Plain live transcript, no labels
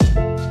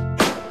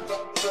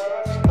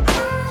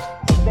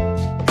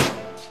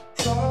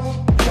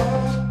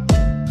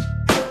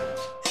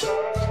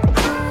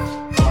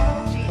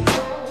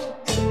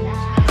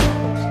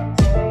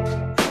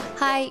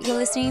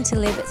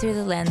Live Through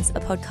the Lens, a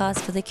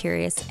podcast for the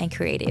curious and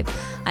creative.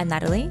 I'm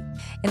Natalie.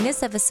 In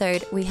this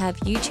episode, we have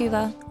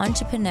YouTuber,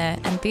 entrepreneur,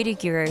 and beauty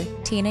guru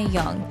Tina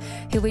Young,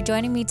 who will be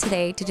joining me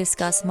today to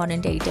discuss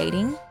modern day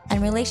dating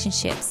and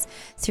relationships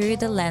through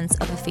the lens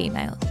of a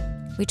female.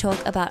 We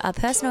talk about our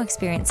personal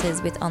experiences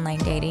with online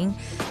dating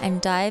and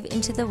dive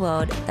into the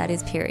world that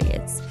is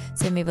periods.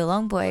 So move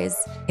along, boys.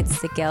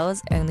 It's the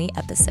girls only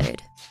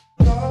episode.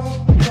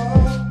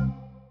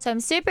 So I'm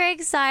super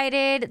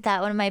excited that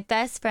one of my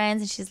best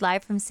friends, and she's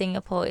live from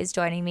Singapore, is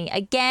joining me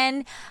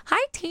again.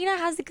 Hi, Tina.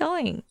 How's it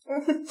going?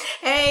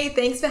 Hey,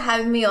 thanks for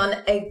having me on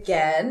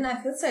again. I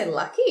feel so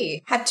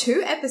lucky. Had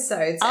 2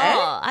 episodes.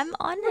 I'm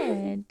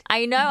honored.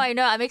 I know.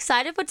 I'm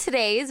excited for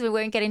today's. We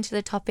won't get into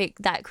the topic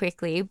that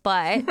quickly,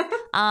 but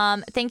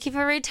thank you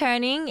for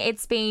returning.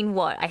 It's been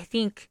I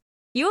think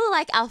you were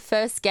like our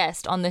first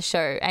guest on the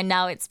show, and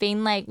now it's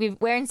been like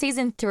we're in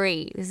season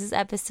 3. This is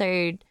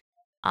episode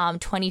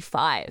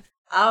 25.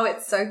 Oh,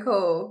 it's so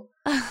cool.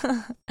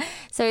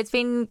 So it's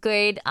been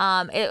good.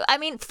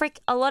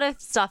 A lot of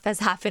stuff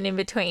has happened in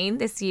between.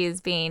 This year's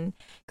been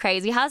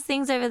crazy. How's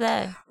things over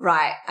there?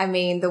 Right. I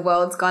mean, the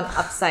world's gone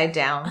upside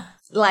down.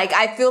 Like,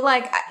 I feel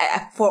like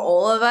for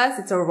all of us,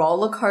 it's a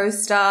roller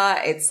coaster.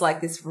 It's like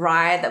this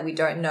ride that we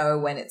don't know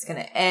when it's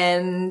going to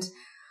end.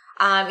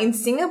 In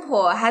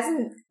Singapore, it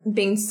hasn't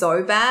been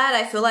so bad.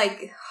 I feel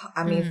like,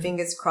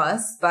 fingers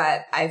crossed,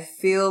 but I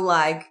feel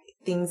like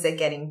things are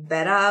getting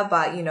better,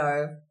 but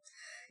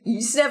you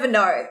just never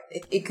know.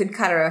 It could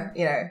kind of,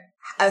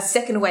 a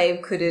second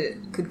wave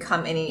could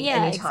come any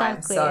time.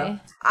 Exactly. So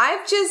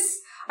I've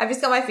just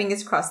got my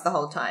fingers crossed the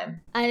whole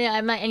time. I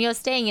know, and you're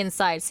staying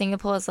inside.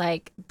 Singapore's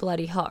like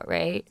bloody hot,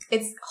 right?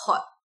 It's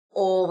hot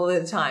all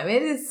the time.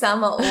 It is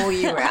summer all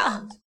year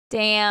round.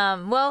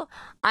 Damn. Well,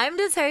 I'm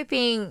just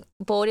hoping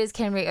borders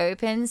can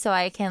reopen so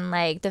I can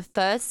the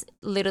first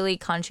literally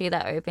country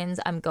that opens,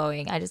 I'm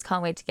going. I just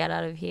can't wait to get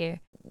out of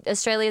here.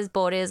 Australia's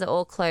borders are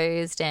all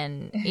closed,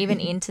 and even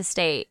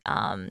interstate,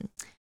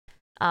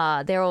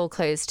 they're all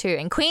closed too.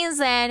 And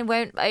Queensland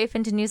won't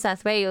open to New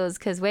South Wales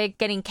because we're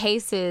getting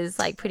cases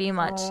pretty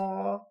much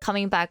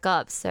coming back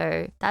up.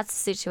 So that's the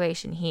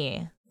situation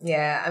here.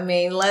 Yeah,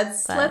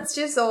 let's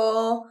just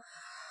all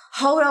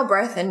hold our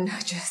breath and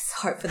just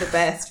hope for the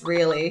best,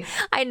 really.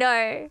 I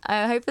know.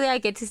 Hopefully I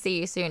get to see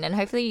you soon, and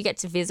hopefully you get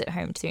to visit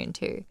home soon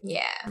too.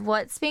 Yeah.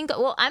 Well,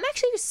 I'm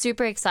actually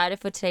super excited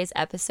for today's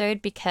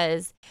episode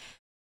because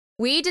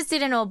we just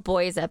did an all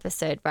boys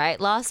episode, right?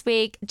 Last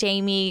week,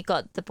 Jamie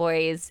got the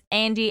boys,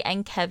 Andy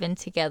and Kevin,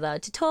 together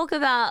to talk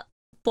about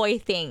boy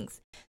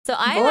things. So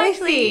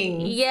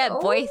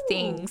boy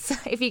things.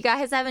 If you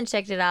guys haven't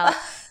checked it out,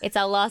 it's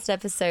our last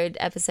episode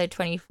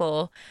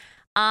 24.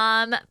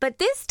 But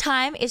this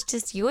time it's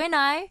just you and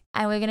I,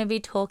 and we're going to be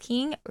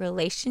talking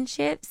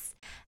relationships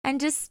and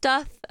just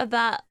stuff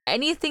about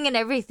anything and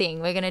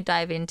everything we're going to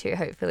dive into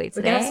hopefully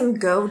today. We're going to have some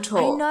girl talk.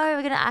 I know,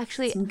 we're going to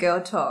actually... Some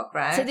girl talk,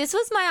 right? So this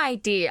was my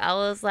idea. I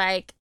was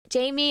like,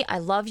 Jamie, I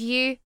love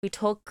you. We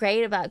talk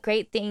great about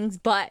great things,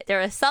 but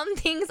there are some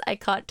things I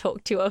can't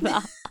talk to you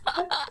about.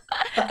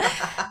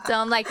 So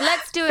I'm like,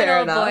 let's do it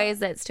all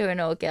boys, let's do it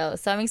all girls.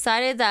 So I'm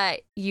excited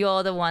that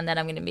you're the one that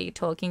I'm going to be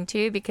talking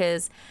to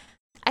because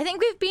I think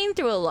we've been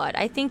through a lot.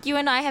 I think you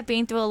and I have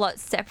been through a lot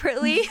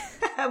separately.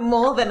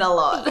 More than a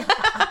lot.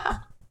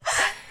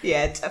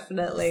 Yeah,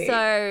 definitely.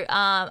 So,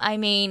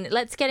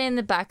 let's get in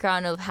the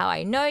background of how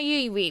I know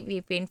you.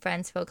 We've been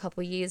friends for a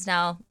couple of years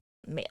now.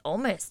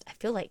 Almost, I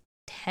feel like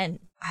 10.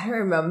 I don't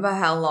remember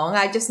how long.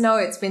 I just know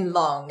it's been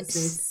long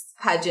since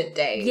pageant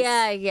days.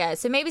 Yeah.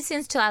 So maybe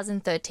since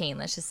 2013,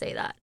 let's just say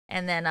that.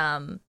 And then,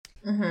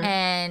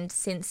 and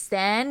since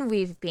then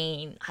we've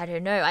been, I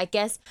don't know, I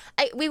guess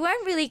we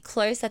weren't really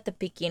close at the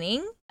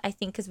beginning. I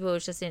think because we were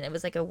just it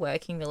was like a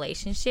working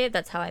relationship.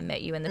 That's how I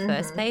met you in the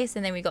first place.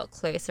 And then we got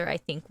closer, I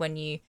think, when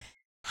you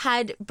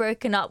had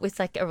broken up with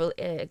a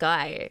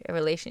guy, in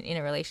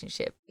a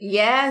relationship.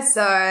 Yeah,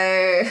 so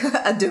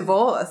a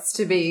divorce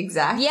to be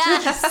exact.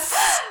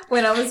 Yes.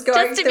 When I was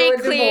going just to through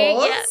be clear,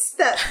 divorce.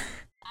 Yeah.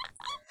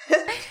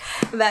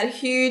 That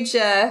huge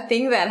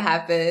thing that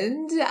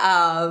happened.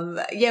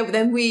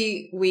 Then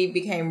we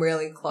became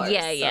really close.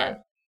 Yeah.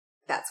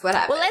 That's what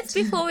happened. Well,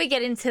 before we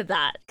get into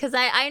that, because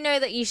I know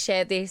that you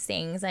share these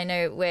things. I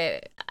know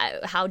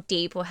how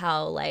deep or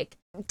how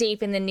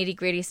deep in the nitty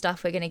gritty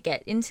stuff we're going to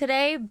get in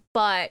today.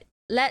 But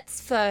let's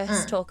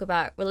first talk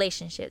about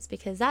relationships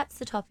because that's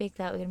the topic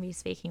that we're going to be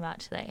speaking about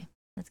today.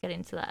 Let's get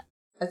into that.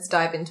 Let's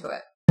dive into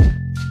it.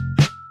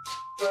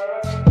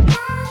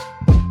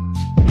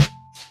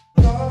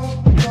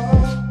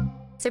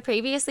 So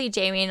previously,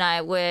 Jamie and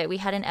I we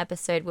had an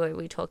episode where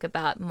we talk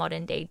about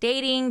modern day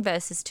dating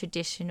versus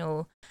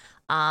traditional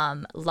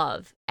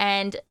love.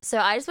 And so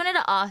I just wanted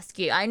to ask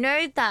you, I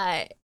know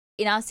that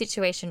in our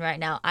situation right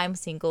now, I'm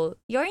single.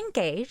 You're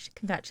engaged.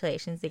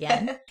 Congratulations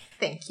again.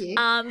 Thank you.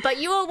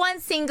 But you were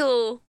once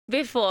single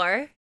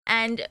before.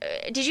 And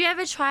did you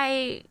ever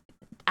try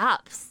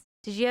apps?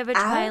 Did you ever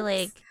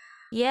try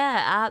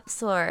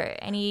apps or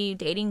any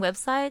dating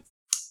websites?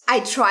 I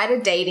tried a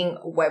dating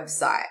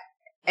website.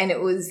 and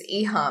it was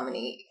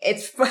eHarmony.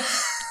 It's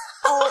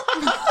Oh.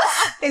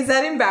 Is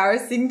that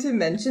embarrassing to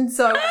mention?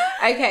 So,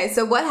 okay,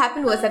 so what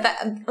happened was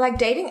that like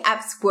dating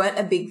apps weren't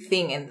a big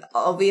thing, and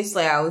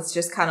obviously I was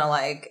just kind of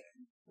like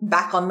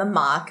back on the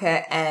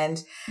market,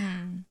 and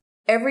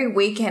every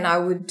weekend I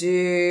would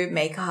do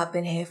makeup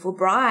and hair for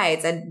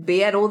brides. I'd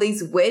be at all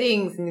these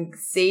weddings and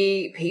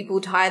see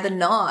people tie the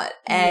knot,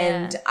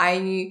 and I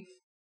knew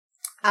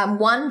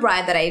one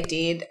bride that I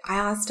did, I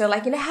asked her,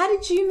 like, how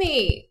did you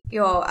meet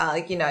your,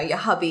 your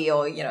hubby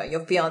or,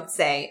 your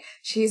fiance?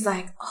 She's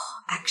like, oh,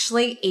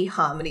 actually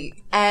eHarmony.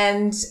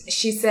 And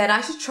she said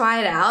I should try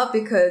it out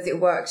because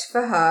it worked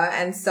for her.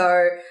 And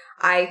so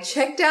I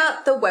checked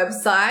out the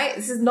website.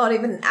 This is not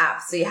even an app,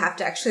 so you have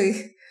to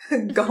actually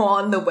go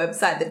on the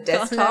website, the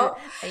desktop.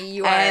 A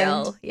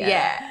URL. And,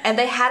 and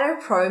they had a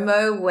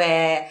promo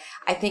where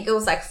I think it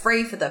was like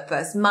free for the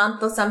first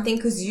month or something,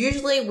 because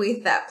usually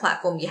with that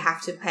platform you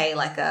have to pay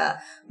like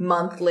a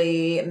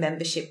monthly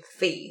membership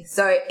fee.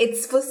 So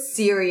it's for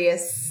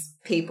serious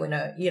people,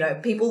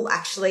 people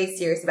actually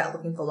serious about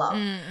looking for love.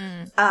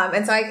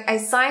 And so I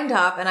signed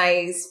up and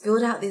I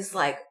filled out this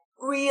like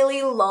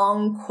really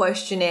long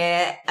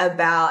questionnaire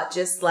about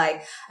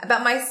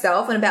about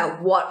myself and about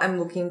what I'm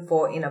looking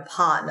for in a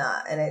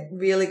partner. And it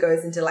really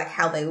goes into like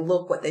how they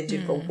look, what they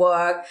do for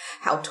work,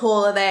 how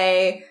tall are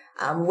they,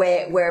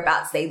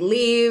 whereabouts they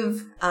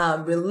live,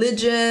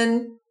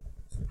 religion,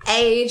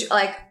 age,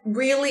 like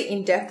really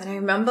in depth. And I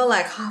remember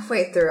like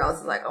halfway through, I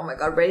was like, oh my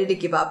God, ready to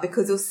give up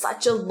because it was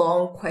such a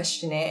long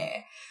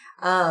questionnaire.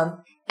 And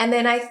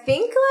then I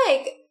think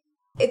like,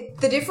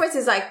 the difference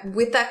is like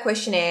with that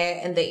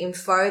questionnaire and the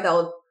info,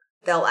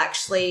 they'll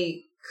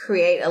actually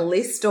create a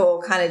list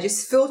or kind of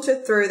just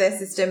filter through their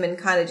system and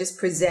kind of just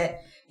present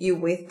you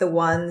with the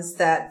ones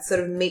that sort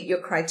of meet your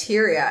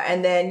criteria.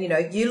 And then,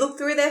 you look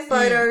through their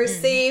photos,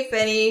 see if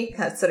any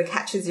kind of sort of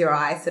catches your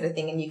eye sort of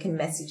thing, and you can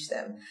message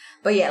them.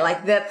 But yeah,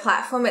 like the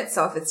platform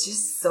itself, it's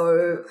just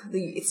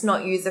it's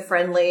not user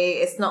friendly.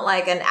 It's not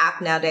like an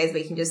app nowadays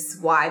where you can just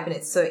swipe and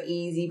it's so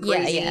easy,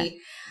 breezy. Yeah.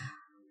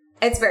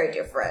 It's very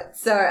different.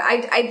 So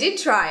I did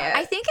try it.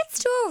 I think it's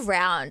still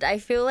around. I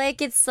feel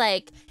like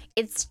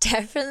it's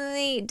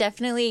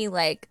definitely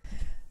like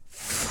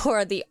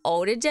for the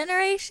older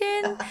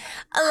generation.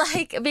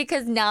 Like,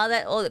 because now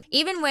that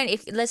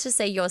if let's just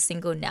say you're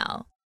single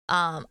now,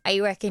 I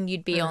reckon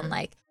you'd be on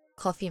like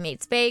Coffee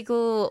Meets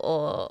Bagel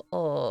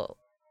or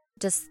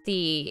just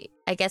the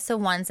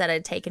ones that are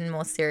taken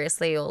more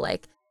seriously, or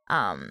like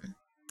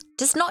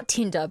just not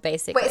Tinder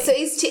basically. Wait, so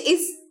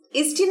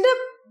is Tinder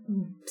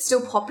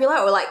still popular,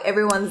 or like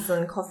everyone's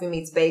on Coffee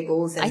Meets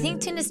Bagels? I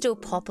think Tinder's still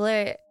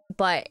popular,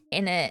 but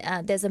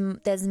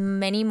there's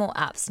many more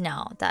apps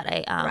now that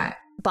right.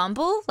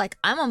 Bumble, like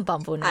I'm on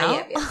Bumble now.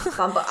 Yeah.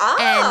 Bumble.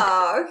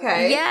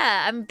 Okay.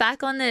 Yeah, I'm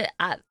back on the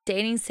app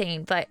dating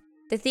scene, but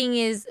the thing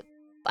is,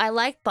 I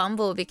like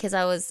Bumble because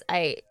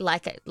I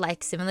like it,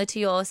 like similar to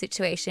your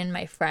situation.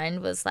 My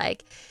friend was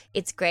like,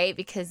 it's great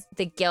because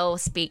the girl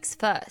speaks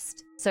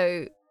first,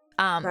 so.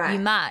 Right. You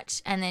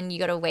match and then you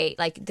gotta wait.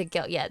 Like the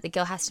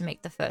girl has to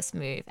make the first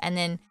move, and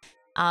then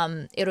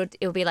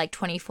it'll be like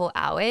 24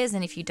 hours,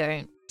 and if you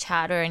don't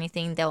chat or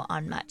anything, they'll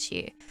unmatch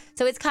you.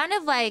 So it's kind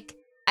of like,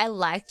 I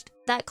liked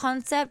that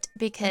concept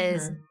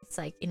because it's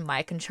like in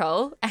my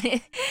control,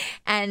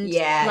 and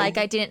like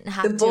I didn't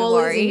have to worry. The ball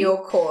is in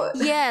your court.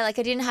 Yeah, like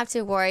I didn't have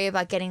to worry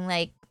about getting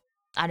like,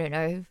 I don't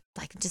know,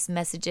 like just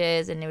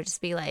messages, and it would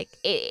just be like,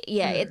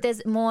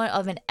 there's more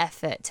of an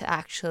effort to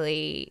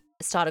actually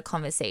start a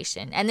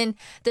conversation. And then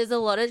there's a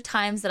lot of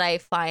times that I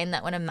find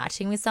that when I'm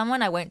matching with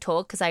someone, I won't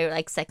talk because I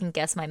like second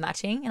guess my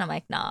matching, and I'm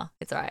like, nah,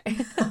 it's all right.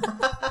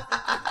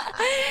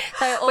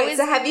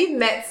 So have you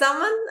met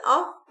someone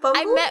off Bumble?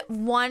 I met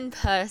one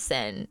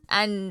person,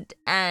 and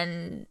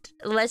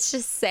let's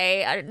just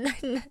say, I don't know.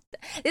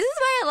 This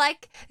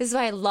is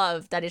why I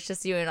love that it's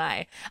just you and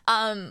I.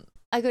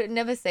 I could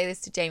never say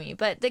this to Jamie,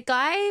 but the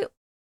guy,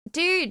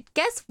 dude,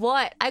 guess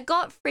what? I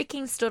got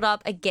freaking stood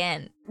up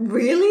again.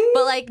 Really?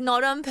 But like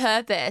not on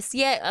purpose.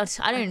 Yeah,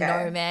 I don't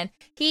know, man.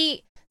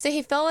 He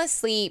fell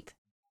asleep.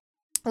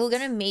 We were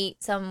gonna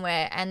meet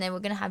somewhere and then we're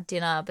gonna have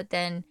dinner, but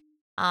then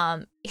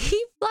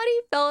he bloody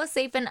fell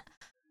asleep, and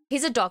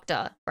he's a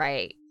doctor,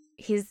 right?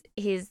 He's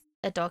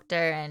a doctor,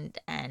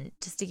 and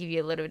just to give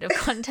you a little bit of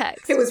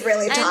context. He was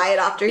really tired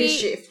after his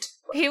shift.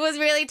 He was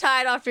really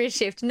tired after his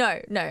shift.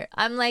 No.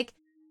 I'm like,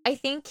 I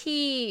think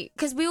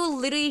because we were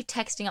literally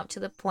texting up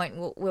to the point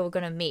we were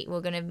going to meet. We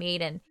were going to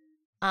meet, and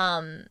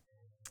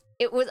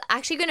it was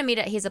actually going to meet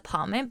at his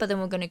apartment, but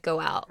then we're going to go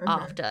out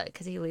after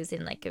because he lives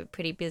in like a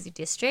pretty busy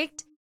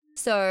district.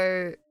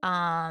 So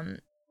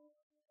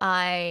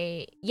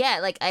I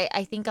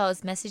think I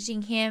was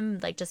messaging him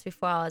like just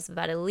before I was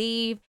about to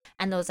leave,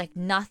 and there was like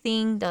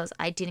nothing.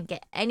 I didn't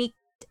get any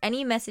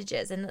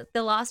messages, and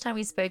the last time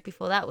we spoke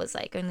before that was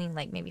like only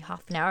like maybe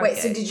half an hour ago. Wait,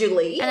 so did you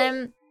leave?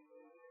 And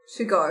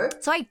to go?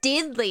 So I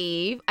did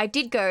leave. I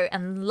did go,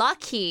 and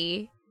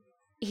lucky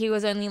he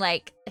was only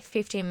like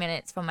 15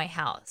 minutes from my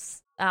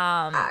house.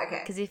 Okay.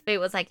 Because if it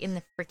was like in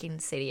the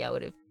freaking city, I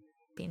would have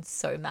been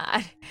so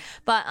mad.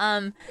 But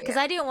because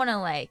I didn't want to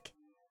like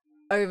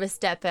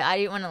overstep it. I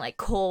didn't want to like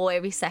call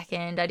every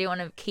second. I didn't want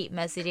to keep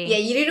messaging. Yeah,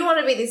 you didn't want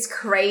to be this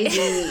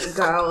crazy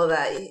girl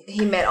that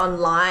he met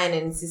online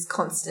and is just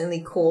constantly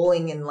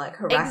calling and like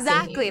harassing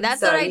Exactly. him. That's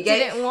So what I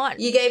didn't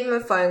want. You gave him a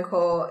phone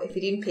call. If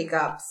he didn't pick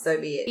up,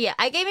 so be it. Yeah,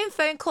 I gave him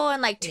phone call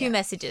and like 2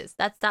 messages.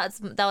 That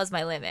was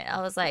my limit.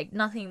 I was like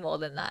nothing more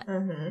than that.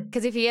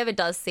 Because if he ever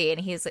does see it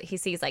and he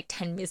sees like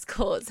 10 missed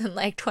calls and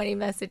like 20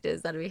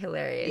 messages, that'd be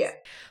hilarious. Yeah.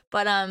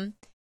 But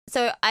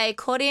so I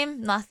called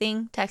him,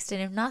 nothing, texted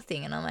him,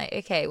 nothing, and I'm like,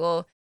 okay,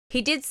 well,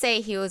 he did say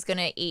he was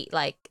gonna eat,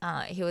 like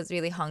he was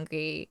really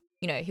hungry,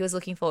 you know, he was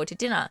looking forward to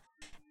dinner.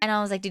 And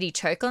I was like, did he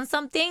choke on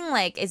something?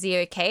 Like, is he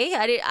okay?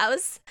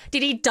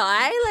 Did he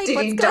die? Like,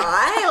 Did he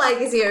die?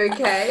 Like, is he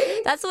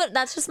okay?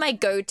 That's just my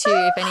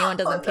go-to if anyone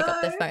doesn't pick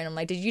up the phone. I'm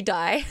like, did you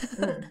die?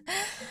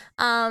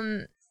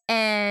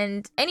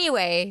 And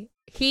anyway,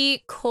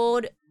 he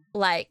called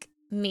like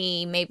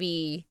me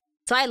maybe,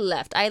 so I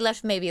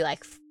left maybe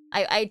like,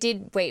 I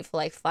did wait for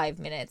like 5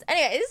 minutes.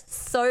 Anyway, this is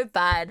so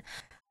bad.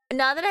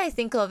 Now that I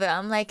think of it,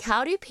 I'm like,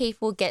 how do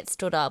people get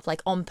stood up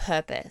like on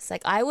purpose?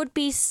 Like, I would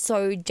be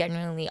so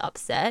genuinely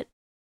upset.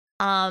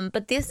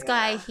 But this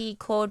guy, he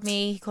called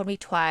me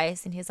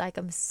twice and he's like,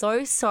 I'm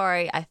so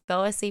sorry. I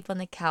fell asleep on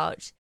the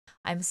couch.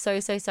 I'm so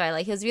sorry.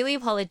 Like, he was really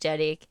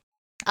apologetic.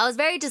 I was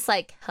very just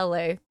like,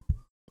 hello.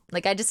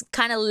 Like, I just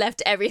kind of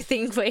left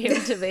everything for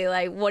him to be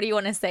like, what do you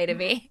want to say to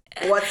me?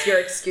 What's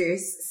your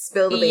excuse?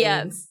 Spill the beans.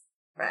 Yeah.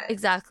 Right.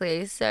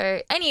 Exactly.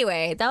 So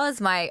anyway, that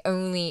was my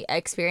only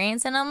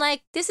experience, and I'm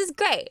like, this is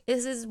great.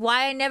 This is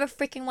why I never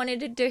freaking wanted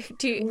to do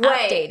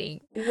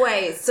updating.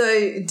 Wait, so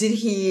did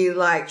he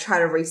like try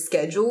to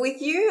reschedule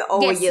with you?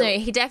 Or Yes, were you... no,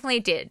 he definitely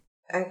did.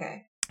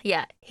 Okay.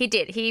 Yeah, he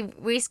did. He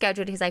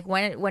rescheduled. He's like,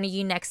 when are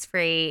you next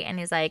free? And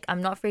he's like,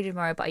 I'm not free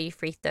tomorrow, but are you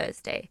free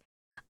Thursday?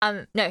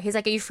 No, he's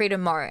like, are you free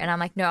tomorrow? And I'm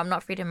like, no, I'm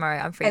not free tomorrow.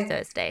 I'm free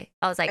Thursday.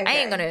 I was like, I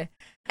ain't gonna.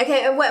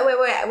 Okay, and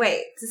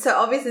wait. So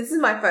obviously this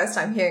is my first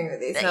time hearing of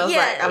this. And I was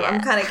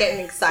I'm kind of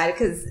getting excited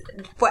because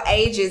for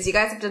ages, you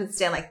guys have to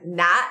understand, like,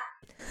 Nat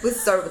was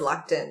so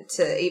reluctant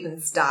to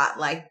even start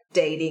like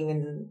dating,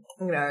 and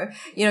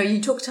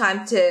you took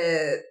time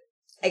to,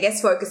 I guess,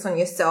 focus on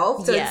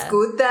yourself. So it's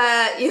good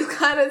that you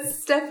kind of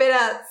step it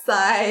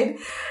outside.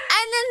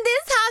 And then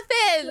this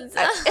happens.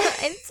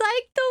 It's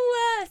like the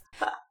worst.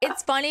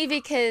 It's funny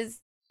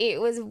because it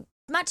was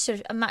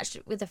a match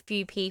with a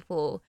few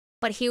people,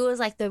 but he was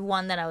like the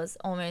one that I was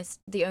almost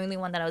the only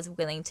one that I was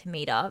willing to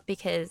meet up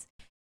because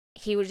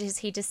he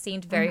just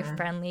seemed very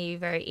friendly,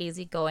 very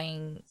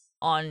easygoing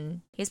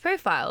on his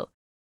profile.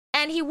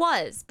 And he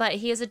was, but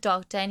he is a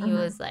doctor and he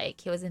was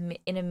in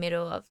the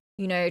middle of,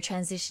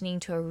 transitioning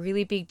to a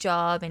really big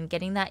job and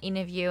getting that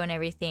interview and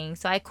everything.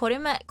 So I caught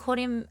him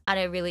at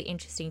a really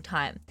interesting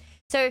time.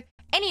 So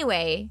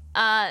anyway,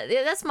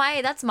 that's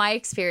my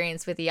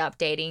experience with the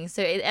updating.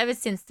 So ever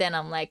since then,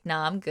 I'm like,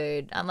 nah, I'm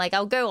good. I'm like,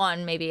 I'll go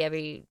on maybe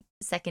every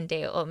second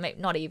day, or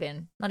not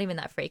even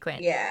that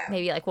frequent. Yeah.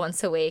 Maybe like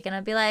once a week, and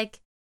I'd be like,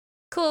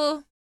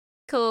 cool,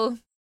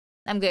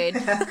 I'm good.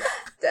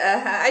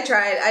 I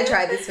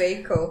tried this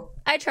week. Cool.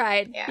 I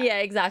tried. Yeah,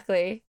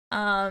 exactly.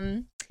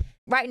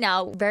 Right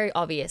now, very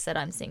obvious that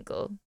I'm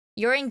single.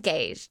 You're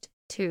engaged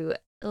to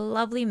a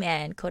lovely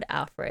man called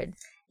Alfred.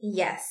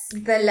 Yes,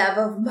 the love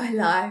of my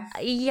life.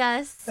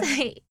 Yes.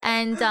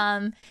 And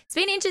it's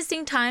been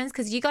interesting times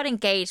because you got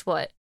engaged,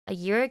 what, a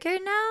year ago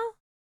now?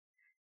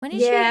 When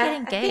did you get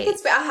engaged? I think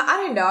it's been,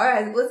 I don't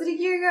know. Was it a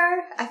year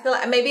ago? I feel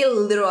like maybe a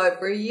little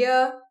over a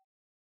year.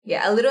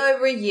 Yeah, a little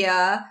over a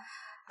year.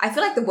 I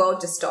feel like the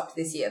world just stopped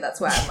this year. That's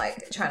why I'm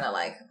like trying to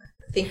like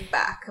think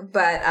back.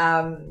 But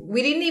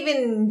we didn't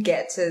even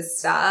get to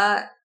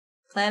start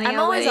planning I'm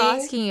our always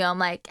wedding. asking you, I'm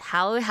like,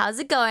 how's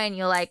it going?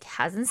 You're like,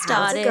 hasn't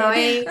started. How's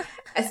it going?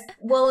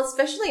 Well,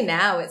 especially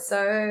now, it's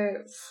so,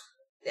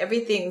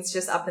 everything's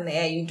just up in the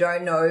air. You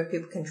don't know if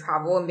people can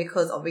travel, and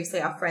because obviously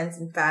our friends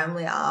and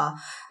family a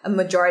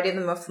majority of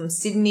them are from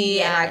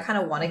Sydney, and I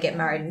kind of want to get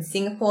married in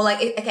Singapore.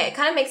 Like, it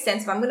kind of makes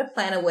sense if I'm going to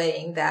plan a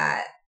wedding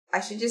that I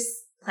should just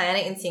plan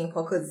it in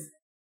Singapore because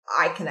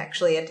I can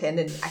actually attend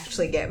and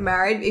actually get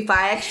married. If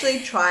I actually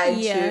tried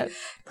to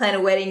plan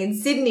a wedding in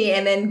Sydney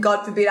and then,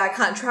 God forbid, I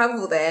can't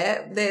travel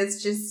there,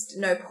 there's just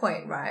no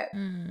point, right?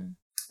 Mm.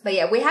 But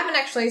yeah, we haven't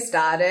actually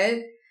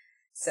started.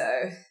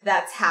 So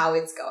that's how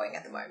it's going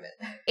at the moment.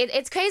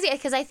 It's crazy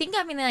because I think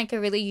I'm in like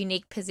a really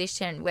unique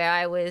position where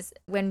I was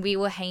when we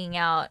were hanging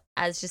out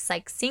as just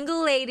like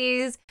single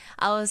ladies.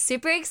 I was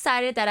super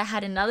excited that I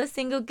had another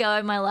single girl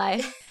in my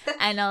life.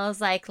 And I was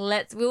like,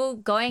 we were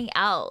going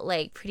out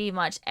like pretty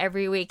much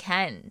every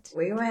weekend.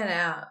 We went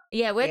out.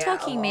 Yeah, we're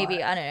talking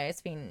maybe, I don't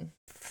know,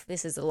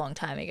 this is a long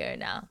time ago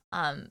now.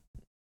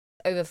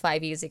 Over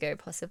 5 years ago,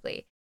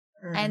 possibly.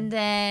 And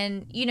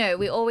then,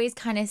 we always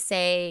kind of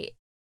say,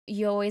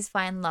 you always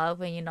find love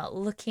when you're not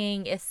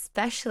looking,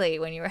 especially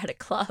when you're at a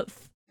club.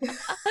 And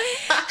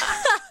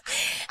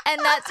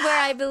that's where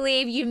I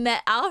believe you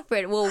met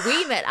Alfred. Well,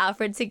 we met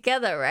Alfred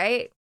together,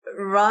 right?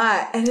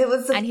 Right. And it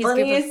was the and his group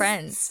of funniest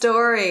friends.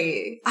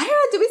 story. I don't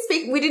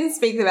know, we didn't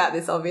speak about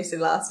this obviously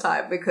last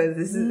time because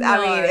this is,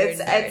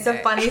 it's a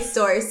funny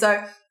story.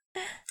 So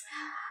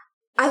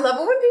I love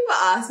it when people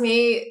ask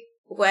me,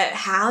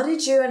 how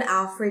did you and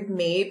Alfred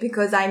meet?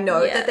 Because I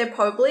know that they're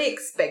probably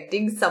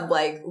expecting some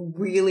like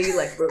really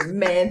like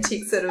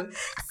romantic sort of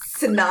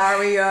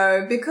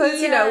scenario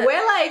because, you know,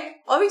 we're like,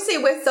 obviously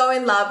we're so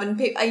in love and,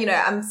 you know,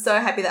 I'm so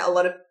happy that a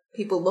lot of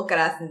people look at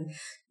us and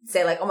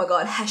say like, oh my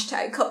God,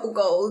 hashtag couple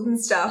goals and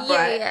stuff,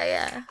 right?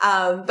 Yeah.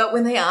 But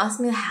when they ask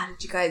me, how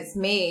did you guys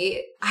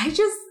meet? I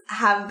just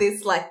have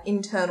this like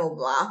internal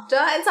laughter.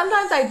 And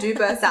sometimes I do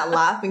burst out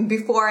laughing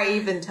before I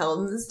even tell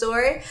them the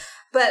story.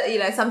 But, you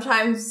know,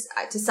 sometimes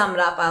to sum it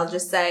up, I'll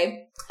just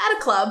say at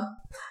a club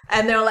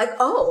and they're like,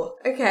 oh,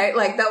 okay.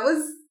 Like that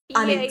was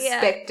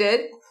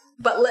unexpected,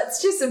 but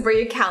let's just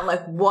recount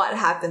like what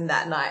happened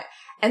that night.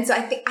 And so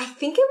I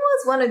think it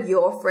was one of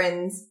your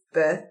friends'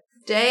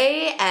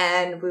 birthday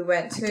and we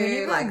went to I don't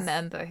even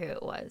remember who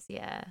it was.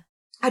 Yeah.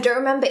 I don't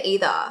remember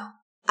either.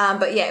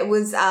 But yeah, it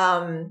was,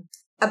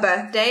 a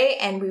birthday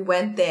and we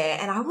went there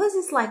and I was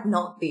just like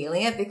not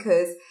feeling it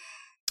because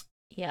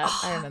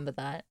I remember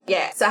that.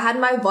 Yeah. So I had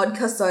my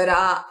vodka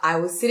soda. I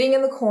was sitting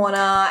in the corner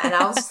and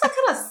I was just like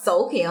kind of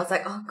sulking. I was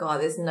like, oh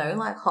God, there's no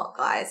like hot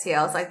guys here.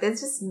 I was like,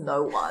 there's just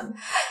no one.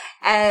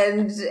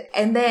 And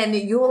then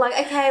you were like,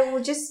 okay,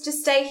 well just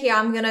stay here.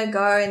 I'm going to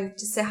go and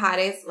just say hi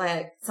to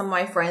like some of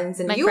my friends.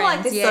 And you were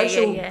like this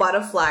social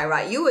butterfly,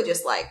 right? You were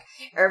just like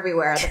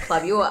everywhere at the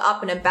club. You were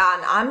up and about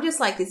and I'm just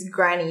like this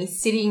granny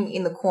sitting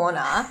in the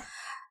corner,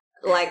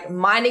 like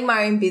minding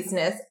my own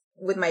business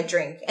with my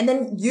drink. And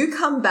then you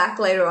come back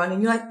later on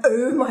and you're like,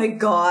 oh my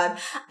God,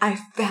 I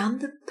found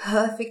the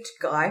perfect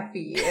guy for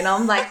you. And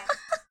I'm like,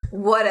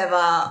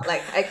 whatever.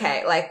 Like,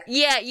 okay. Like,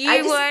 yeah,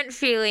 you weren't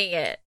feeling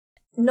it.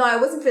 No, I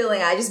wasn't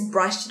feeling it. I just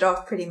brushed it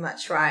off pretty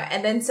much, right?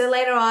 And then so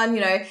later on,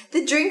 you know,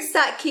 the drinks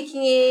start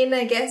kicking in.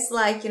 I guess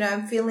like, you know,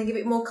 I'm feeling a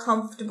bit more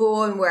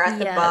comfortable and we're at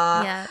the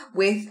bar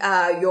with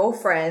your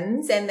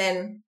friends. And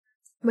then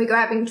we're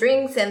grabbing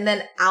drinks and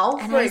then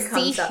Alfred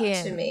comes up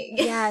to me.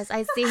 Yes,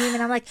 I see him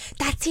and I'm like,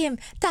 that's him.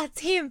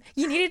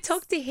 You need to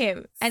talk to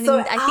him. And so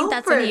I think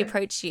that's when he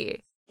approached you.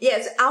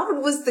 Yes,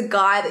 Alfred was the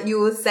guy that you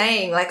were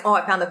saying like, oh,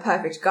 I found the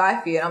perfect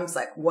guy for you. And I'm just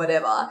like,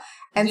 whatever.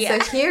 And so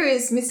here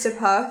is Mr.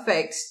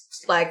 Perfect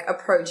like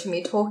approaching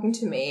me, talking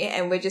to me,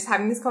 and we're just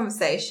having this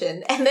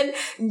conversation. And then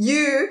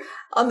you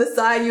on the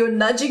side, you're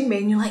nudging me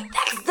and you're like,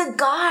 that's the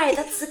guy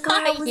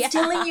I was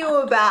telling you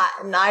about.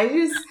 And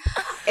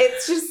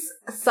it's just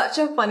such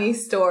a funny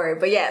story.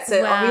 But yeah,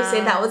 so obviously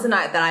that was the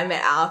night that I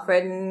met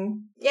Alfred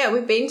and yeah,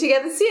 we've been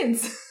together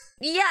since.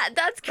 Yeah,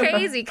 that's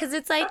crazy because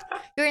it's like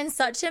you're in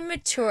such a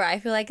mature, I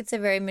feel like it's a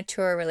very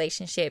mature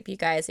relationship. You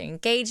guys are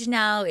engaged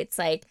now. It's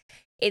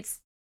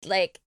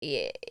like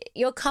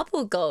your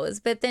couple goals,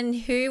 but then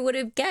who would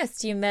have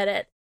guessed you met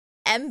at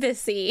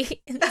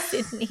Embassy in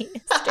Sydney,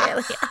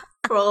 Australia?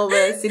 For all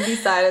the Sydney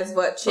siders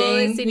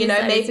watching, you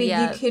know, maybe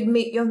you could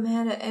meet your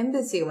man at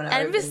Embassy when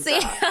I Embassy.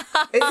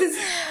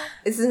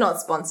 This is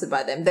not sponsored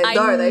by them.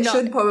 They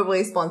should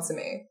probably sponsor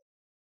me.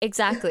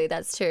 Exactly,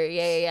 that's true.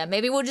 Yeah.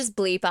 Maybe we'll just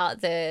bleep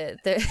out the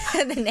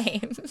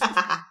name.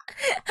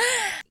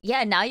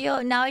 Yeah, now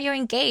you're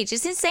engaged.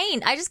 It's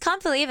insane. I just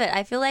can't believe it.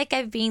 I feel like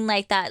I've been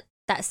like that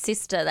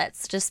sister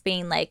that's just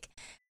been like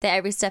there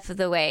every step of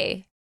the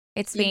way.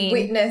 You've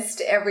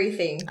witnessed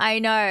everything. I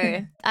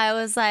know. I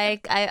was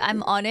like,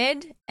 I'm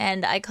honored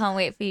and I can't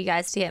wait for you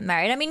guys to get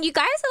married. I mean, you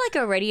guys are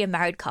like already a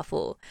married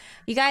couple.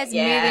 You guys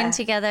move in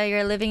together.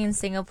 You're living in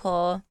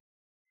Singapore.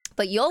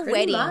 But your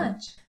wedding,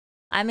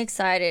 I'm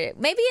excited.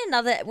 Maybe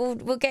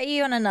we'll get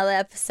you on another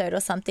episode or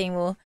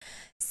something.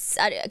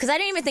 Because I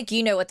don't even think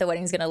you know what the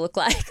wedding's going to look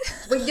like.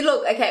 Well, you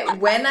look, okay,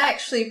 when I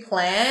actually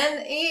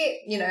plan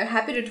it, you know,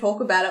 happy to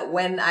talk about it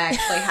when I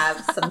actually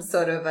have some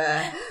sort of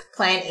a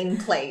plan in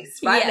place.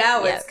 Right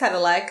now it's kind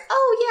of like,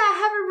 oh yeah, I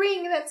have a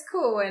ring, that's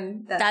cool.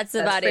 And that's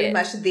about pretty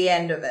much the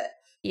end of it.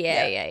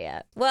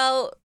 Yeah.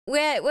 Well,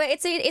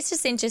 it's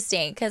just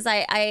interesting because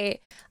I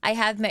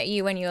have met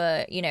you when you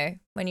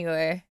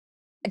were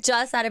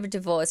just out of a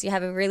divorce. You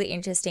have a really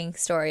interesting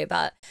story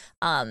about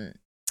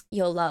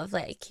your love,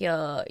 like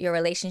your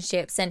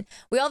relationships, and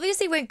we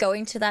obviously won't go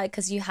into that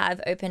because you have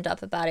opened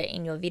up about it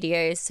in your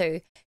videos, so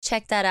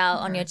check that out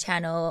on your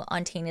channel,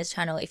 on Tina's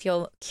channel, if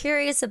you're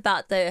curious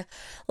about the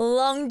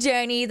long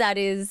journey that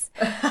is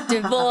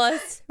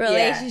divorce,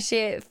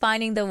 relationship,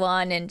 finding the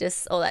one, and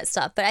just all that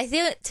stuff. But I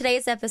think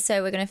today's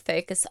episode we're going to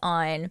focus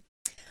on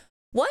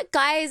what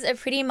guys are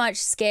pretty much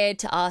scared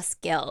to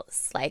ask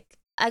girls. Like,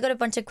 I got a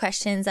bunch of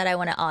questions that I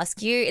want to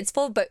ask you. It's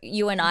for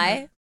you and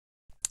I.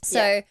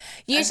 So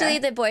usually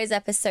the boys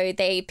episode,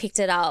 they picked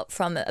it out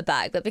from a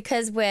bag, but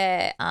because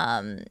we're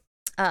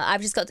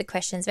I've just got the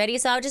questions ready,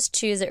 so I'll just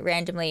choose it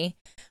randomly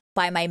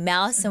by my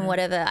mouse and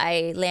whatever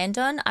I land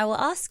on, I will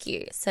ask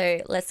you.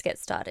 So let's get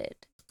started.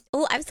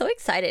 Oh, I'm so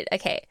excited.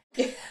 Okay.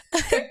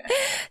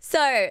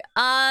 So,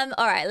 all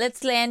right,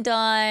 let's land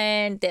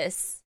on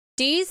this.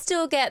 Do you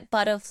still get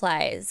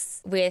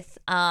butterflies with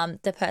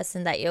the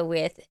person that you're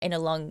with in a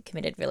long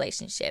committed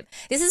relationship?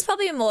 This is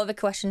probably more of a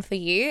question for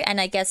you.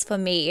 And I guess for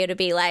me, it'll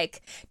be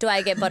like, do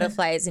I get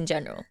butterflies in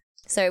general?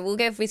 So we'll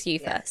go with you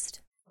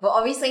first. Well,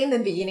 obviously in the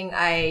beginning,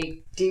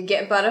 I did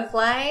get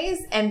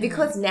butterflies. And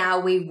because now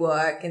we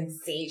work and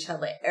see each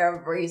other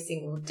every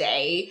single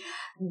day,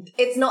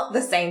 it's not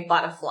the same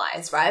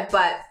butterflies, right?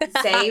 But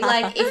say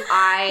like if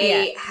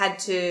I had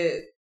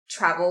to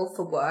travel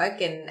for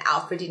work and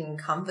Alfred didn't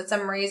come for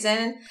some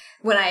reason,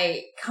 when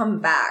I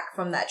come back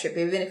from that trip,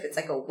 even if it's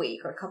like a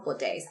week or a couple of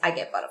days, I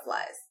get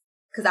butterflies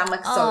because I'm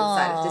like so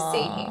excited to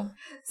see him.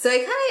 So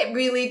it kind of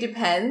really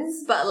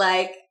depends, but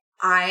like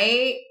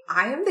I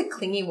am the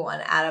clingy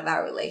one out of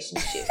our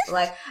relationship.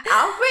 Like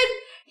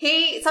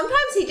Alfred,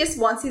 sometimes he just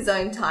wants his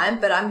own time,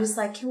 but I'm just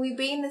like, can we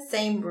be in the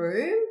same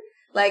room?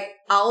 Like,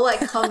 I'll like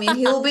come in,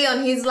 he'll be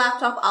on his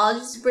laptop, I'll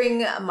just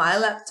bring my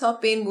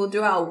laptop in, we'll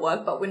do our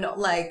work, but we're not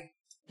like,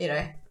 you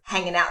know,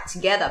 hanging out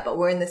together, but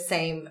we're in the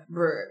same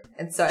room.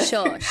 And so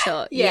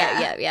Sure.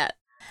 Yeah.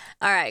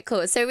 All right,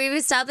 cool. So we've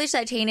established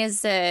that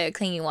Tina's the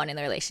clingy one in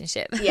the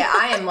relationship. Yeah,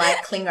 I am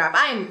like cling wrap.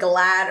 I am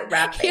glad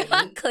wrap, baby. You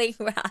are cling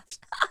wrapped.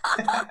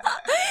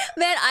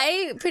 Man,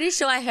 I'm pretty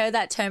sure I heard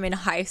that term in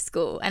high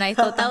school, and I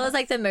thought that was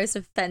like the most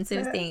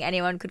offensive thing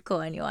anyone could call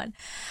anyone.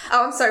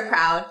 Oh, I'm so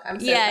proud. I'm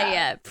so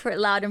proud.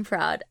 Loud and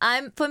proud.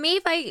 For me,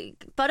 if I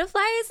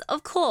butterflies,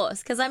 of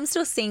course, because I'm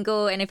still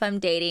single, and if I'm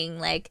dating,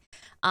 like,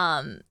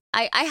 I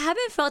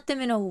haven't felt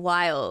them in a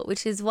while,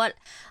 which is what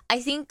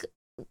I think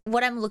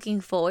what I'm looking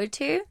forward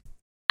to.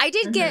 I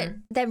did get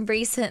them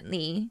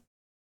recently.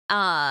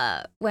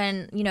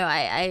 When, you know,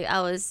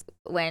 I was,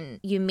 when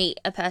you meet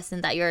a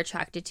person that you're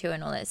attracted to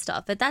and all that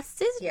stuff, but that's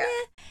just,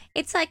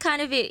 it's like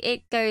kind of,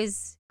 it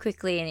goes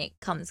quickly and it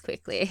comes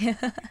quickly.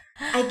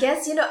 I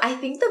guess, you know, I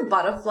think the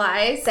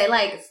butterflies, say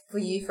like for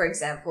you, for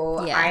example,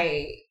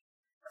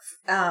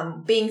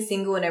 being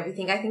single and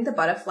everything, I think the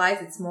butterflies,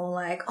 it's more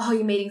like, oh,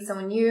 you're meeting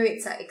someone new.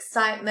 It's that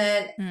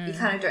excitement. You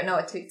kind of don't know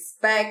what to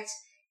expect.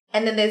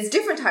 And then there's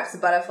different types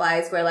of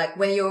butterflies where like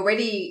when you're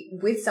already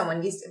with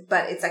someone,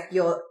 but it's like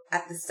you're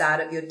at the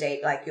start of your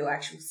date, like your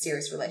actual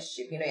serious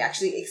relationship, you know, you're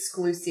actually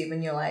exclusive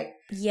and you're like,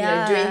 you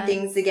know, doing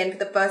things again for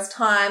the first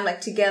time, like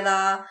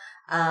together,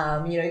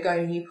 you know,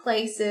 going to new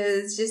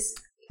places,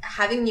 just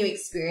having new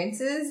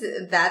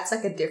experiences. That's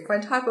like a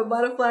different type of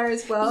butterfly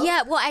as well.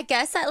 Yeah. Well, I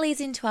guess that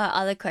leads into our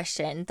other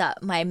question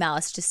that my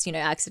mouse just, you know,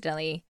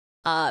 accidentally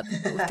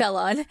fell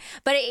on,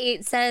 but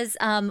it says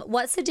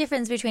what's the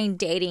difference between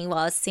dating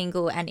while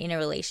single and in a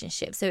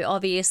relationship? So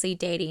obviously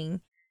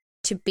dating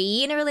to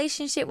be in a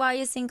relationship while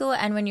you're single,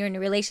 and when you're in a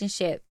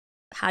relationship,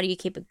 how do you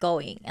keep it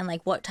going, and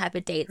like what type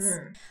of dates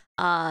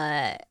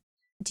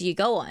do you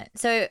go on?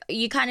 So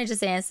you kind of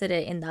just answered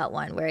it in that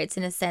one, where it's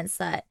in a sense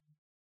that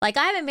like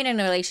I haven't been in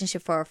a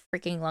relationship for a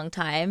freaking long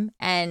time,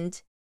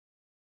 and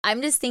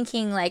I'm just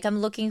thinking like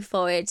I'm looking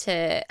forward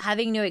to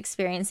having new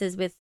experiences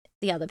with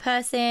the other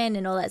person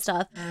and all that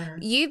stuff.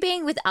 You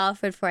being with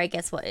Alfred for, I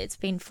guess, what, it's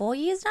been 4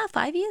 years now?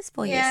 5 years?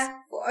 4 years? Yeah,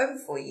 over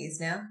 4 years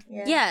now.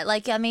 Yeah,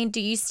 like, I mean, do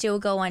you still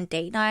go on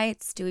date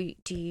nights? Do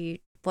you,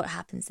 what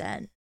happens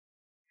then?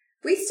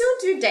 We still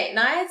do date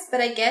nights, but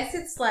I guess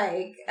it's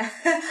like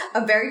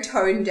a very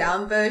toned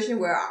down version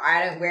where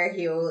I don't wear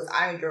heels,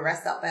 I don't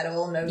dress up at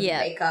all, no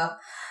makeup.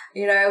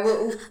 You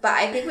know, but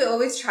I think we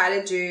always try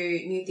to do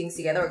new things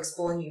together,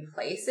 explore new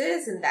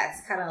places, and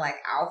that's kind of like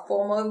our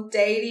form of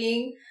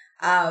dating.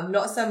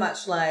 Not so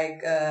much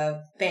like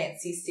a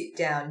fancy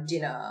sit-down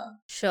dinner.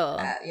 Sure.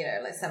 You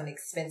know, like some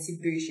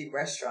expensive bougie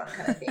restaurant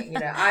kind of thing. You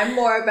know, I'm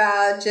more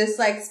about just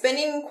like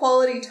spending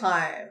quality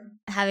time.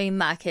 Having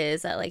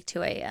macas at like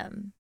 2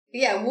 a.m.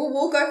 Yeah,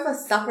 we'll go for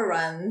supper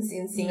runs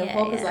in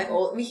Singapore because like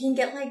we can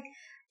get like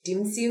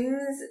dim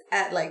sims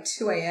at like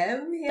 2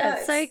 a.m. Yeah,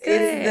 that's so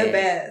good. It's the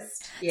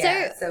best.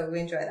 Yeah, so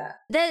we enjoy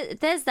that.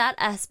 There's that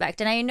aspect,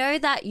 and I know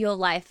that your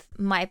life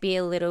might be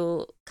a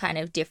little kind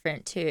of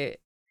different to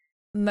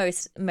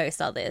most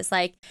others.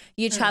 Like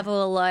you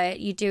travel a lot,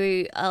 you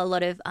do a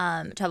lot of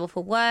travel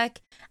for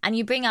work, and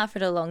you bring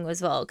Alfred along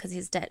as well because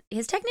he's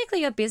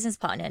technically your business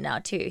partner now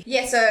too.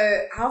 Yeah,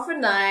 so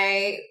Alfred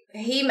and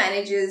he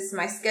manages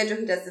my schedule,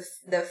 he does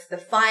the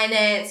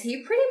finance,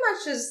 he pretty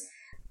much just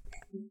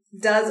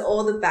does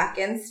all the back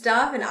end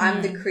stuff, and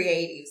I'm the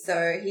creative.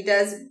 So he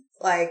does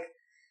like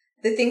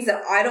the things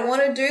that I don't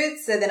want to do,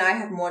 so then I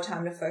have more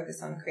time to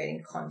focus on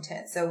creating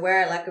content. So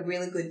we're like a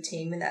really good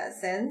team in that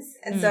sense.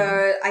 And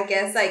so I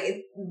guess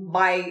like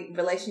my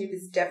relationship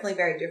is definitely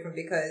very different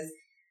because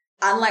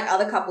unlike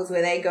other couples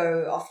where they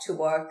go off to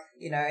work,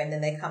 you know, and then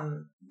they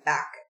come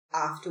back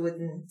afterwards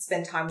and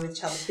spend time with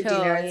each other for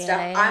dinner and stuff.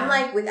 Yeah. I'm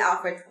like with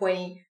Alfred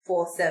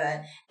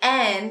 24/7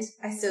 and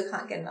I still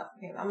can't get enough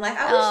of him. I'm like,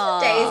 I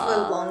wish the days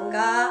were longer.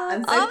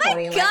 I'm so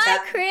corny like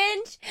that.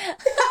 Cringe.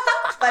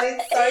 But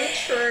it's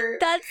so true.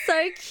 That's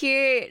so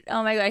cute.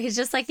 Oh my God. He's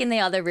just like in the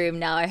other room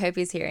now. I hope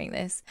he's hearing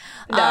this.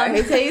 No,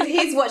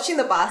 he's watching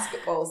the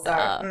basketball.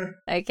 So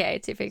okay,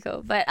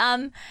 typical. But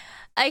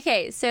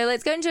okay, so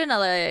let's go into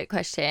another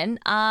question.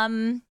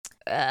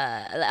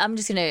 I'm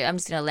just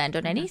gonna land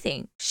on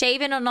anything.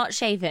 Shaven or not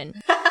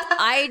shaven?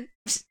 I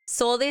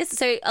saw this,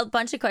 so a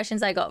bunch of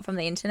questions I got from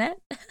the internet,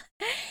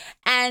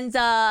 and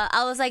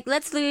I was like,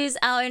 let's lose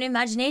our own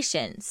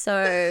imagination.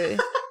 So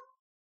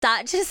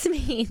that just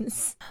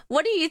means,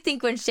 what do you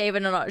think when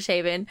shaven or not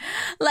shaven?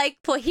 Like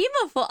for him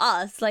or for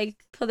us? Like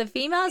for the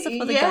females or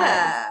for the guys?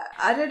 Yeah,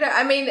 I don't know.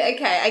 I mean,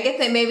 okay, I guess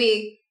that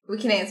maybe we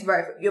can answer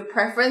both. Your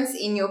preference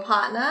in your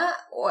partner,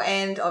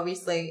 and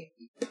obviously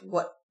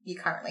what you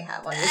currently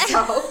have on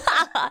yourself.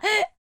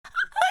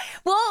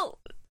 Well,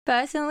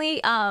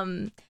 personally,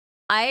 I'm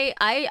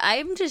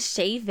just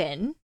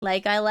shaven.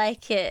 Like I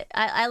like it.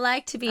 I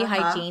like to be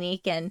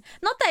hygienic, and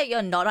not that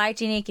you're not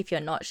hygienic if you're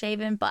not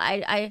shaven, but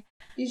I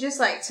you just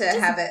like to just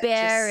have it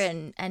bare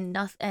and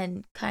nothing,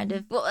 and kind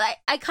of, well,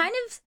 I kind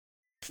of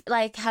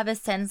like have a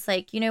sense,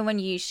 like, you know, when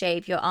you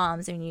shave your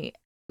arms and you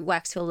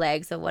wax your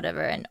legs or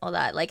whatever and all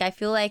that, like I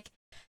feel like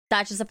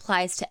that just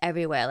applies to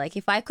everywhere. Like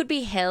if I could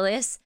be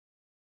hairless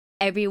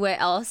everywhere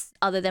else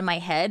other than my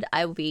head,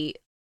 I would be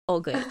all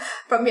good.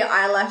 From your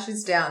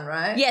eyelashes down,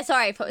 right? Yeah,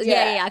 sorry.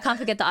 Yeah. I can't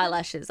forget the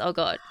eyelashes. Oh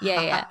god.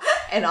 Yeah.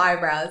 And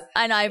eyebrows.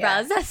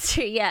 Yeah. That's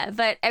true. Yeah,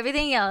 but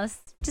everything else,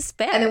 just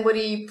bare. And then what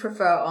do you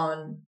prefer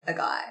on a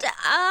guy?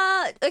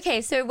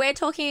 Okay, so we're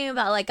talking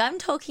about, like, I'm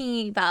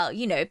talking about,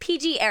 you know,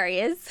 PG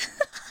areas.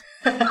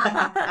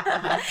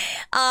 I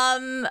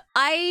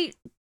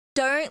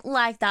don't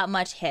like that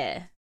much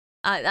hair.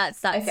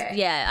 That's okay.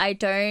 Yeah, I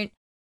don't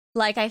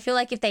like. I feel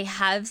like if they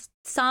have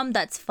some,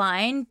 that's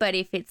fine. But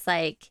if it's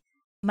like,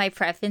 my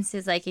preference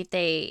is like if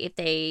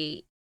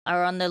they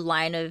are on the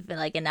line of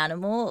like an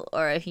animal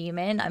or a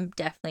human, I'm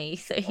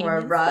definitely or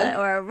a rug.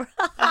 Or a rug.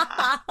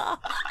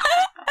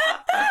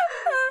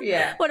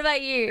 Yeah. What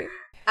about you?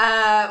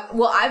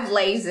 Well, I've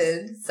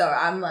lasered, so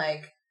I'm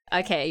like,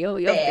 okay, you're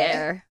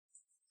bare.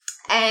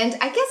 And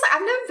I guess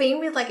I've never been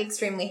with like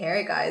extremely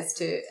hairy guys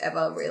to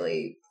ever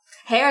really.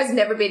 Hair has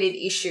never been an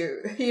issue,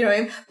 you know what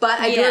I mean? But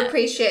I do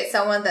appreciate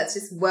someone that's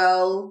just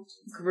well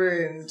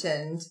groomed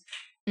and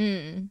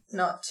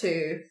not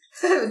too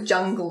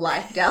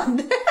jungle-like down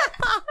there.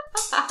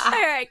 All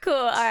right, cool.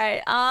 All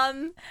right.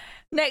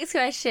 Next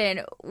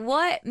question.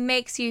 What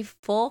makes you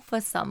fall for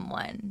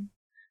someone?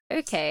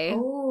 Okay.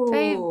 Ooh.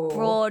 Very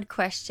broad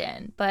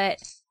question,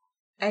 but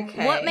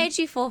okay. What made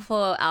you fall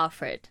for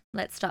Alfred?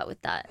 Let's start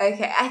with that.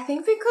 Okay, I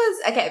think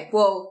because,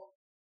 well,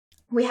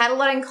 we had a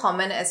lot in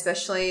common,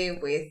 especially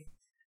with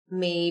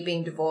me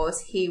being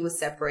divorced. He was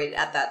separated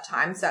at that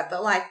time, so I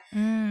felt like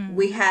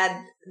we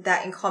had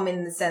that in common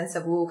in the sense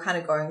of we were kind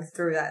of going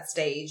through that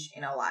stage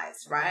in our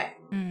lives, right?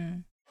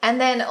 And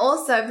then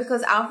also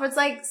because Alfred's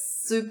like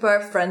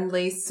super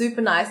friendly, super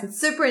nice and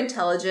super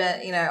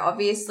intelligent, you know,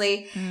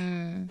 obviously,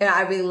 you know,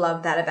 I really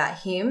love that about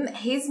him.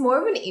 He's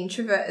more of an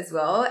introvert as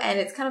well. And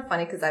it's kind of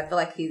funny because I feel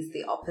like he's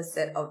the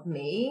opposite of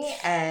me.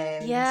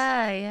 And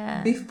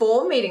yeah.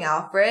 Before meeting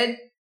Alfred,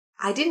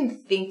 I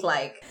didn't think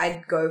like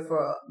I'd go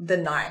for the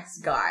nice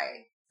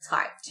guy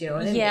type. Do you know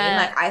what I mean?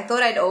 Like I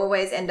thought I'd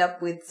always end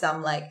up with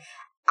some like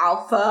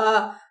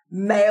alpha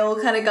male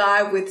kind of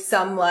guy with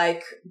some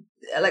like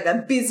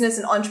a business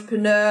and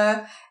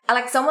entrepreneur,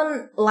 like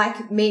someone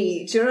like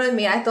me. Do you know what I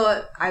mean? I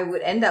thought I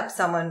would end up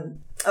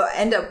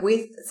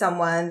with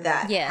someone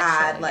that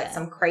had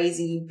some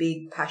crazy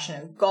big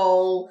passionate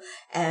goal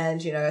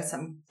and, you know,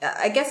 some,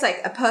 I guess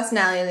like a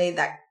personality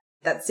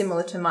that's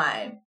similar to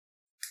mine.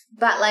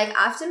 But like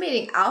after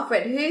meeting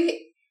Alfred,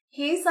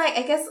 he's like,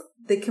 I guess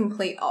the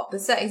complete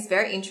opposite. He's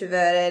very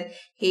introverted.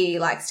 He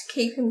likes to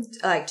keep him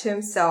like to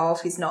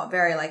himself. He's not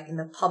very like in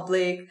the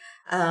public.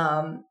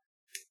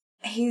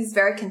 He's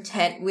very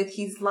content with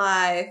his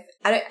life.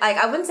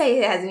 I wouldn't say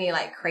he has any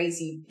like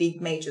crazy big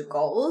major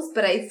goals,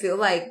 but I feel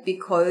like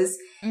because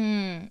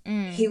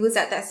he was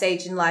at that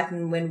stage in life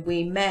and when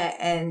we met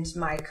and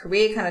my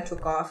career kind of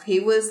took off,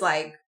 he was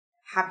like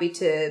happy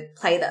to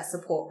play that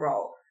support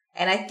role.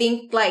 And I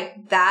think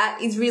like that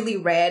is really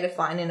rare to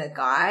find in a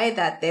guy,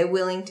 that they're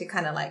willing to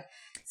kind of like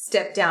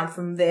step down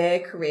from their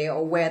career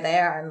or where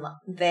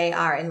they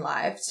are in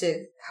life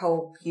to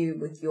help you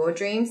with your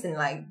dreams and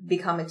like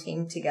become a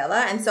team together.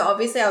 And so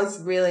obviously I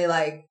was really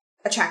like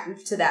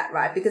attracted to that,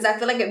 right? Because I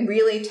feel like it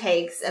really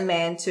takes a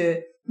man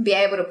to be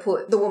able to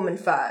put the woman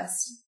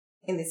first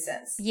in this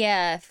sense.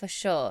 Yeah, for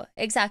sure.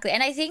 Exactly.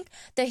 And I think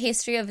the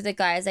history of the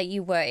guys that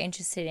you were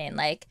interested in,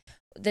 like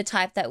the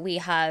type that we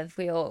have,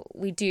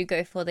 we do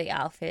go for the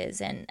alphas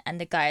and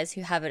the guys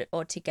who have it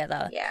all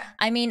together. Yeah.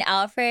 I mean,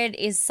 Alfred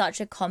is such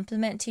a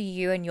compliment to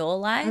you and your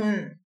life.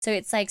 So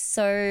it's like,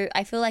 so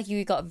I feel like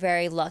you got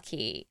very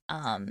lucky.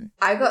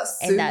 I got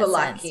super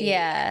lucky. Sense.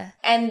 Yeah.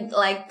 And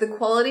like the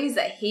qualities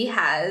that he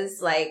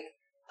has, like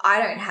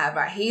I don't have,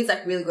 right? He's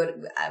like really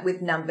good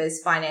with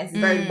numbers, finance,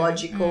 very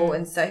logical.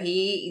 And so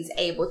he is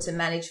able to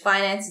manage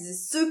finances,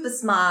 is super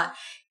smart.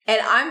 And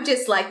I'm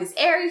just like this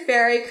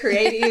airy-fairy,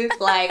 creative,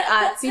 like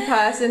artsy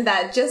person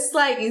that just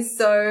like is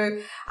so,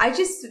 I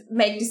just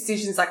make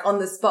decisions like on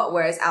the spot,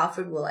 whereas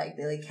Alfred will like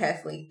really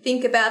carefully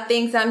think about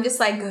things. I'm just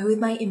like go with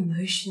my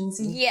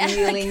emotions and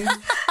feelings.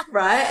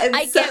 right? And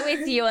I get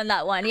with you on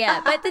that one,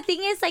 yeah. But the thing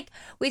is, like,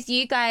 with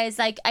you guys,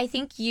 like, I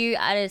think you,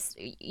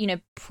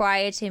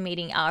 prior to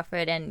meeting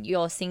Alfred and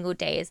your single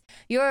days,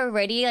 you're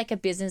already like a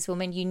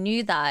businesswoman. You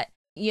knew that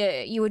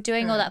you were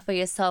doing all that for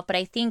yourself. But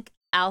I think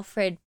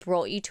Alfred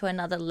brought you to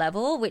another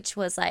level, which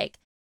was like,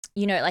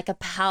 like a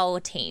power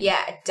team.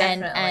 Yeah,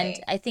 definitely.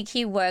 And I think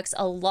he works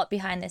a lot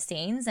behind the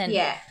scenes, and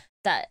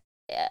that,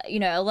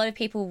 a lot of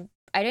people,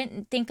 I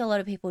don't think a lot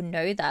of people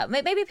know that.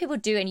 Maybe people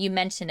do, and you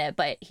mention it,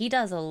 but he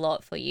does a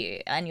lot for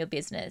you and your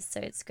business, so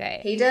it's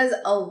great. He does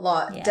a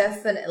lot,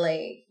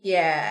 definitely.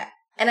 Yeah.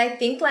 And I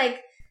think,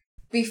 like,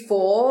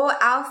 before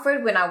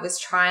Alfred, when I was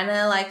trying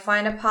to, like,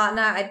 find a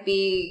partner, I'd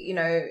be,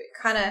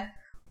 kind of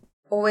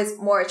always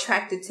more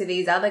attracted to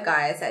these other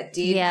guys that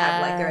did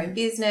have, like, their own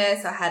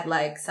business or had,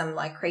 like, some,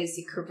 like,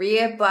 crazy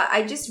career. But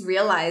I just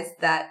realized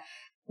that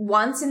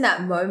once in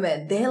that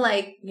moment, they're,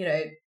 like,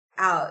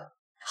 out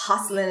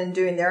hustling and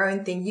doing their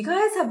own thing. You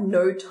guys have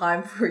no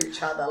time for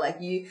each other. Like,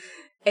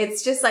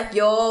 it's just like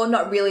you're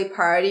not really a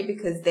priority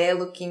because they're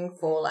looking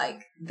for,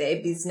 like,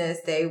 their business.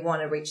 They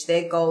want to reach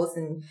their goals.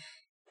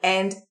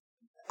 And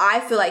I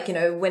feel like,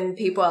 when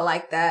people are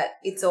like that,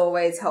 it's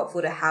always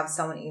helpful to have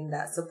someone in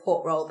that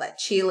support role, that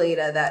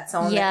cheerleader, that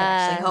someone that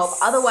can actually help.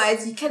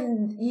 Otherwise,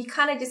 you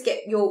kind of just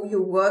get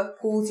your work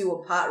pulls you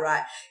apart,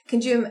 right?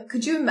 Could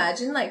you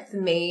imagine, like, for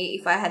me,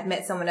 if I had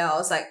met someone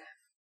else, like,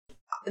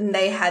 and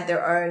they had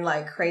their own,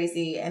 like,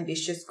 crazy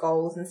ambitious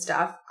goals and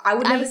stuff, I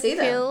would never see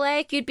them. I feel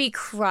like you'd be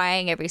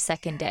crying every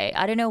second day.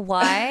 I don't know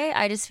why.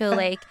 I just feel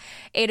like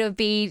it would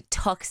be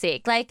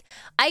toxic. Like,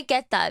 I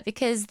get that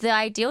because the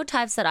ideal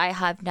types that I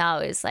have now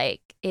is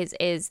like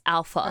is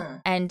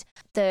alpha. And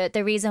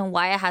the reason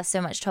why I have so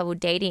much trouble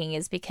dating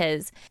is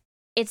because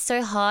it's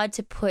so hard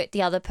to put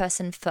the other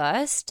person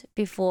first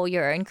before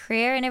your own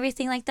career and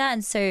everything like that.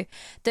 And so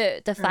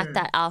the fact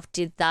that Alf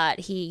did that,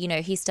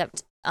 he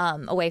stepped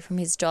away from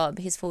his job,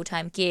 his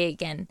full-time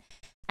gig, and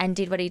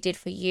did what he did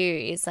for you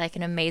is like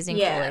an amazing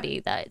quality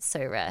that it's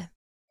so rare.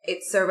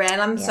 It's so rare,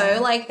 and I'm so,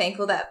 like,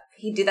 thankful that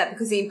he did that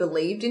because he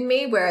believed in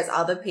me, whereas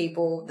other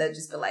people, they'd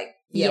just be like,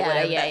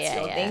 whatever, that's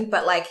your thing.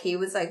 But, like, he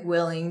was, like,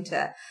 willing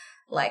to,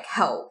 like,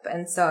 help,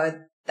 and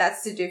so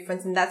that's the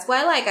difference. And that's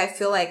why, like, I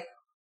feel like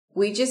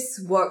we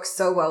just work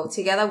so well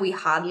together. We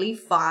hardly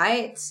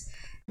fight,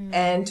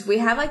 and we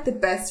have, like, the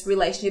best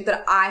relationship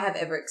that I have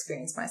ever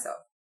experienced myself.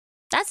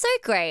 That's so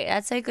great.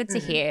 That's so good to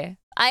hear.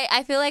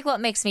 I feel like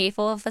what makes me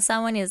fall for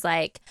someone is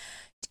like,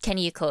 can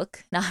you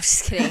cook? No, I'm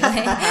just kidding.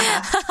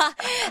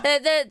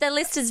 the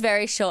list is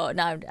very short.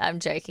 No, I'm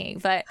joking.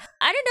 But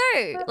I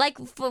don't know. Like,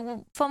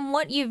 from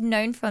what you've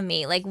known from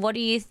me, like, what do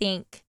you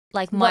think,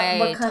 like, my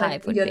what kind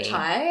type of would your be?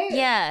 Type?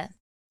 Yeah.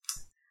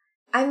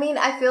 I mean,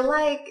 I feel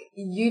like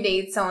you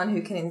need someone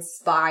who can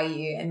inspire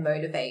you and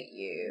motivate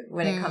you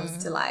when it comes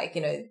to, like,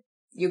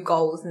 your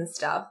goals and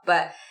stuff.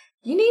 But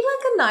you need,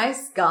 like, a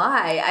nice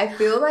guy. I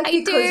feel like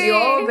because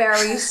you're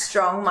very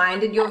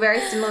strong-minded, you're very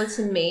similar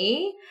to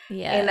me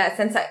in that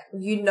sense that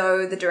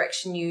the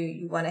direction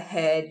you want to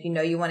head,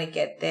 you want to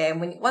get there.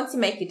 And once you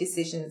make your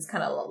decision, it's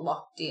kind of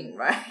locked in,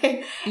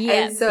 right? Yeah.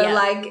 And so,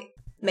 like,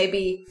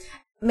 maybe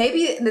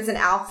there's an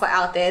alpha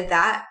out there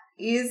that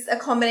is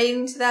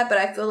accommodating to that, but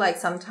I feel like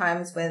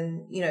sometimes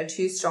when,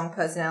 two strong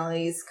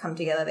personalities come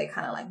together, they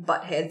kind of, like,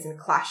 butt heads and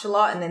clash a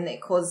lot, and then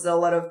it causes a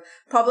lot of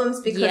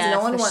problems because no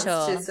one wants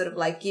to sort of,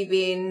 like, give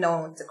in, no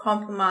one wants to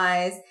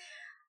compromise.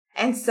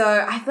 And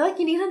so I feel like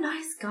you need a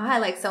nice guy,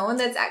 like someone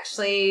that's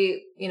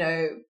actually,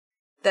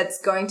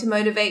 that's going to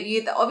motivate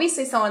you.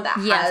 Obviously someone that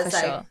has,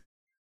 like,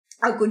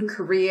 a good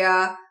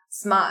career,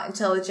 smart,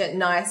 intelligent,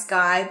 nice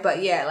guy,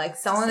 but like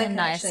someone that can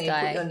actually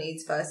put your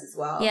needs first as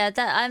well. Yeah,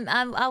 that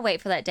I'll wait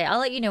for that day. I'll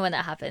let you know when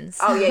that happens.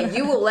 Oh yeah,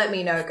 you will let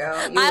me know, girl.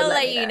 I'll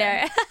let you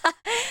know.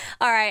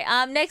 All right.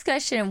 Next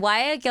question: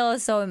 why are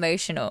girls so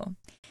emotional?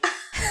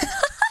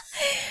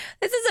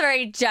 This is a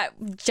very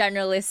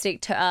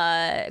generalistic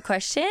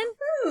question.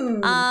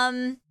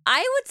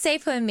 I would say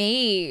for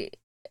me,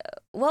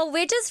 well,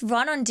 we're just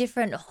run on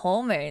different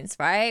hormones,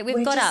 right?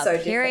 We've got our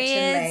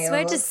periods.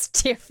 We're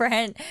just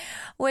different.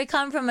 We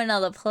come from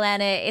another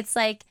planet. It's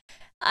like,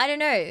 I don't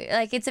know,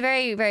 like it's a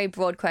very, very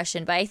broad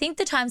question. But I think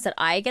the times that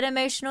I get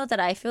emotional, that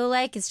I feel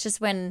like it's just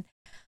when,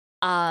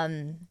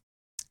 I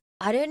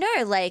don't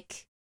know,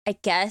 like I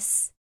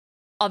guess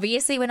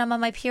obviously when I'm on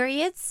my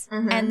periods.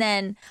 And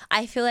then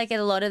I feel like a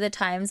lot of the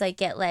times I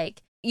get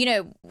like,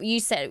 you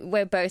said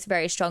we're both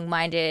very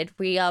strong-minded.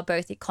 We are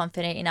both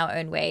confident in our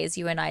own ways,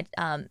 you and I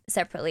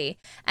separately.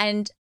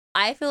 And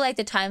I feel like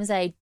the times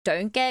I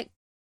don't get,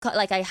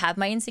 like I have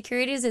my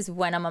insecurities is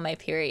when I'm on my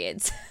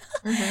periods.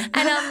 And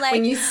I'm like...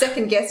 when you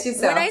second-guess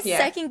yourself. When I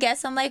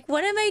second-guess, I'm like,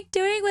 what am I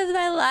doing with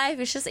my life?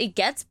 It's just, it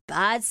gets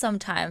bad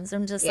sometimes.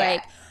 I'm just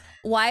like...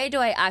 why do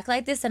I act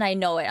like this? And I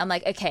know it. I'm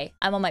like, okay,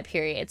 I'm on my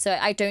period. So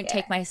I don't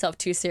take myself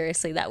too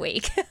seriously that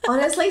week.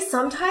 Honestly,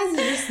 sometimes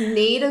you just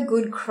need a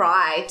good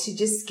cry to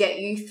just get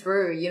you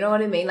through. You know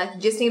what I mean? Like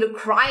you just need to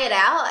cry it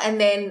out and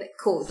then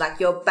cool.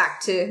 Like you're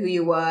back to who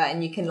you were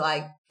and you can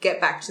like get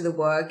back to the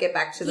work, get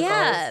back to the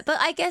goals. But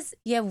I guess,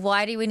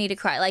 why do we need to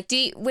cry? Like,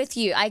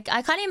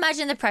 I can't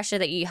imagine the pressure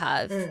that you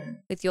have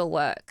with your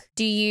work.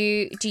 Do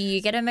you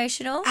get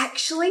emotional?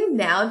 Actually,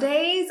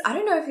 nowadays, I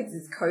don't know if it's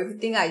this COVID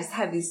thing. I just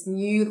have this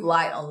new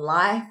light on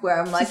life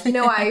where I'm like,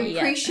 I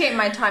appreciate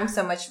my time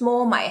so much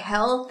more, my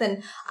health,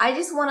 and I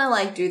just want to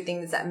like do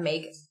things that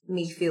make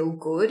me feel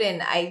good.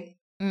 And I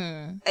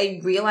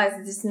realize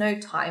that there's no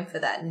time for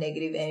that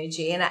negative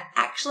energy. And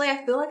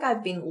I feel like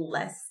I've been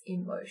less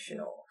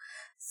emotional.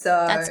 So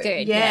that's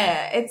good.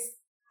 Yeah.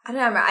 I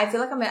don't know. I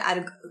feel like I'm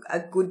at a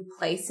good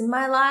place in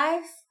my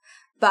life,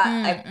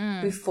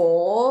 but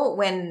before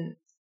when,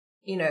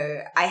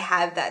 I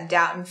had that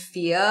doubt and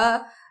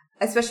fear,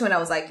 especially when I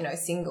was like,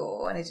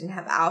 single and I didn't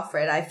have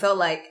Alfred, I felt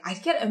like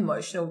I'd get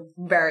emotional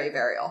very,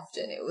 very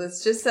often. It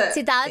was just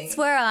that's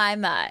where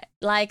I'm at.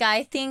 Like,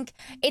 I think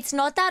it's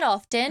not that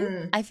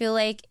often. I feel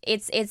like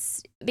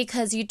it's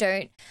because you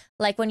don't,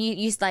 like when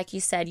you like you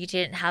said, you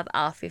didn't have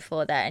Alf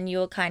before that, and you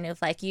were kind of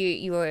like,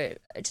 you were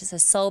just a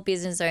sole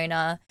business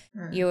owner.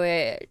 You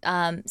were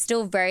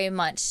still very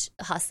much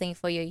hustling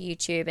for your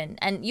YouTube,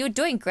 and you were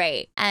doing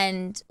great.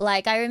 And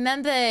like, I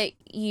remember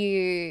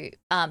you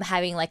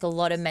having like a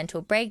lot of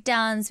mental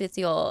breakdowns with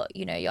your,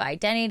 your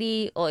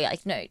identity, or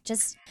like,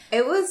 just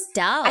it was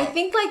doubt. I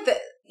think like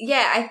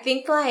I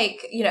think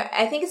like,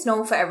 I think it's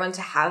normal for everyone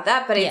to have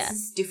that, but it's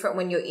just different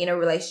when you're in a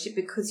relationship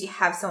because you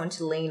have someone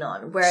to lean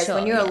on. Whereas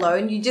when you're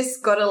alone, you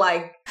just got to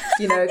like,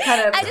 kind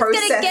of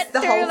process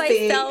the whole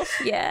thing.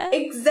 Yeah,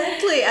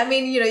 exactly. I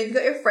mean, you've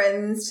got your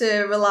friends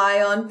to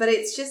rely on, but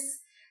it's just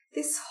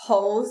this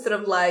whole sort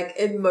of like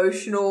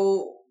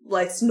emotional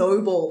like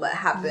snowball that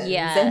happens.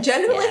 Yeah. And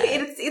generally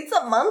it's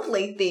a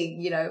monthly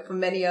thing, for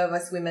many of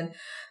us women.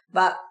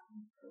 But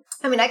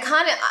I mean, I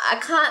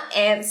can't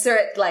answer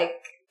it like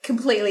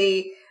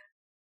completely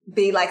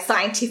be like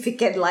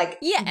scientific and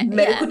like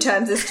medical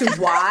terms as to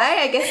why.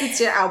 I guess it's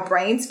just our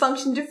brains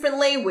function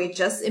differently. We're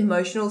just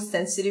emotional,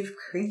 sensitive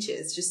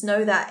creatures. Just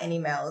know that, any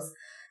males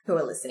who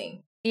are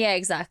listening. Yeah,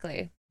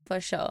 exactly. For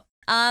sure.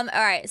 All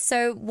right.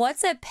 So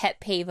what's a pet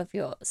peeve of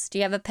yours? Do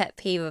you have a pet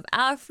peeve of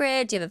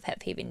Alfred? Do you have a pet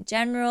peeve in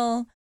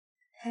general?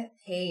 Pet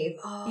peeve?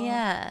 Oh.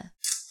 Yeah.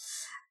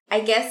 I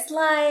guess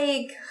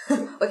like,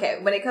 okay,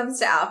 when it comes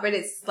to Alfred,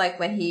 it's like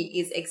when he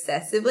is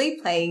excessively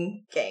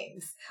playing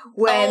games.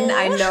 When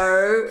I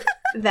know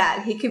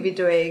that he could be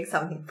doing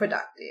something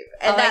productive.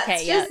 And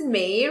that's just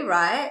me,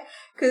 right?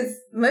 Because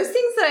most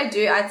things that I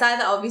do, it's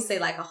either obviously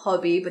like a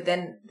hobby, but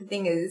then the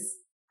thing is,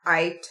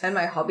 I turn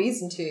my hobbies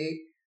into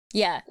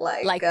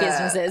like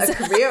businesses, a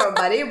career or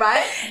money,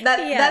 right?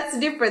 That's the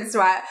difference,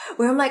 right?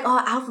 Where I'm like,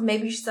 oh, Alpha,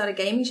 maybe you should start a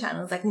gaming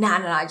channel. It's like, no,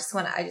 I just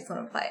want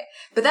to play.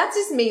 But that's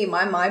just me,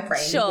 my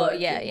brain. Sure,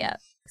 yeah.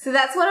 So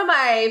that's one of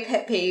my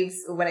pet peeves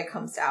when it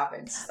comes to Alpha.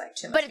 It's just like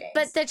too much games.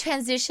 But the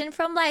transition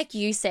from like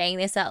you saying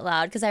this out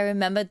loud, because I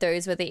remember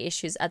those were the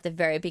issues at the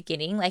very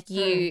beginning. Like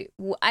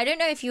I don't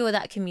know if you were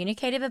that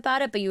communicative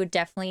about it, but you were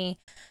definitely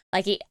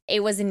like it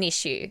was an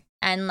issue.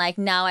 And like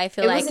now I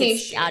feel like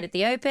it's out of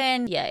the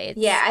open.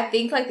 Yeah, I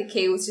think like the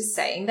key was just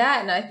saying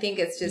that, and I think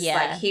it's just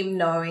like him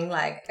knowing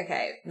like,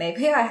 okay,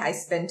 maybe I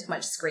spend too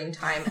much screen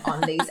time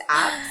on these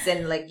apps,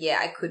 and like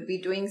I could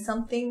be doing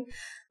something.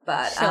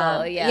 But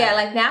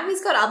like now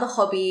he's got other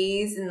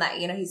hobbies, and like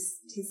he's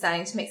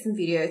starting to make some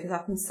videos and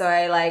stuff, and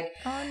so like,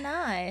 oh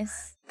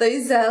nice.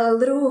 Those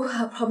little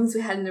problems we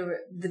had in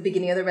the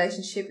beginning of the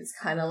relationship, it's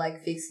kind of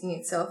like fixing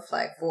itself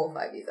like 4 or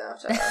 5 years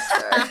after.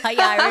 So.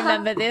 Yeah, I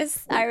remember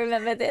this.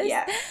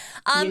 Yeah,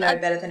 you know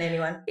better than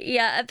anyone.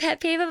 Yeah, a pet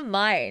peeve of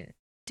mine,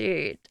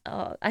 dude.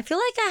 Oh, I feel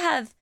like I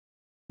have.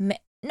 No,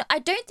 I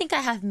don't think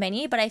I have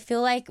many, but I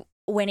feel like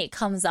when it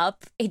comes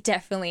up, it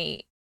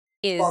definitely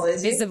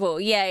is visible.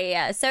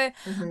 Yeah. So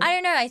I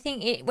don't know. I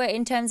think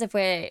in terms of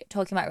we're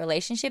talking about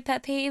relationship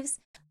pet peeves,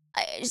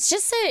 it's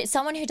just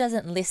someone who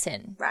doesn't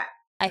listen. Right.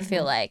 I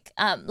feel like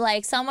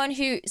someone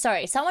who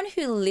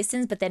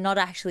listens, but they're not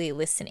actually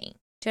listening.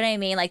 Do you know what I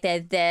mean? Like they're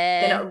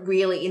there. They're not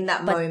really in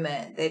that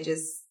moment. They're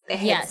just, their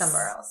head's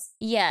somewhere else.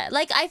 Yeah.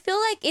 Like I feel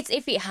like it's,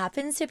 if it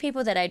happens to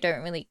people that I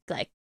don't really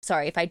like,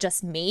 if I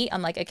just meet,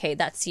 I'm like, okay,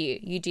 that's you.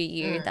 You do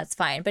you. That's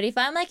fine. But if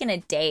I'm like in a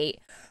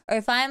date, or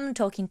if I'm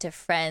talking to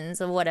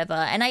friends or whatever,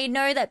 and I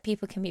know that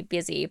people can be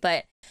busy,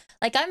 but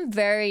like I'm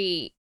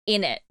very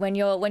in it when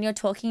you're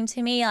talking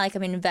to me, like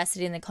I'm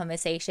invested in the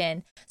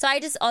conversation, so I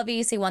just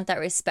obviously want that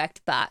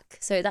respect back.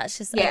 So that's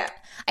just like,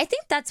 I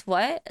think that's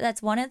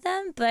one of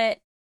them, but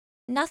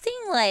nothing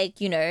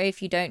like,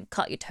 if you don't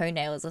cut your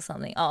toenails or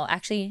something. Oh,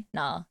 actually,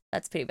 nah,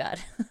 that's pretty bad.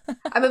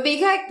 I mean,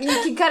 you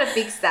can kind of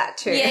fix that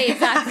too. Yeah,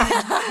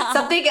 exactly.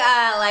 Something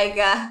like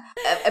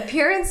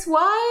appearance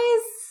wise,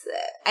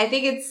 I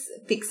think it's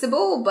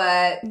fixable,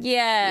 but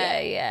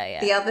yeah.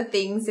 The other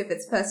things, if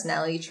it's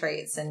personality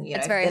traits and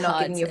if they're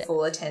not giving you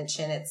full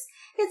attention, it's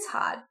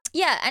hard.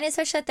 Yeah, and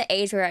especially at the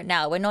age we're at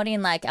now, we're not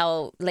in like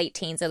our late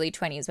teens, early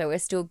 20s, where we're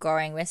still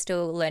growing, we're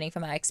still learning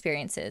from our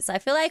experiences. I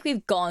feel like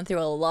we've gone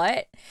through a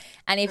lot,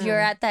 and if you're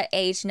at that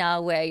age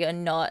now where you're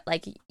not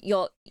like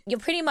you're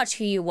pretty much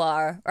who you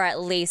are, or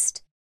at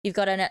least you've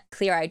got a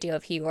clear idea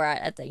of who you are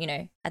at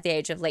the, at the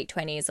age of late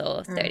 20s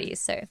or 30s.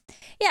 So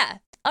yeah.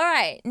 All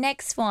right.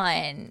 Next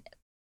one.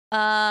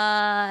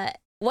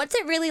 What's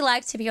it really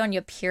like to be on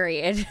your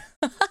period?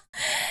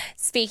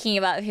 Speaking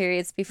about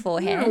periods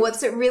beforehand.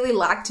 What's it really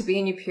like to be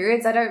in your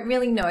periods? I don't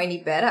really know any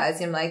better.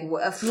 As in, like,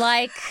 because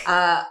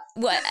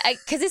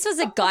this was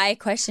a guy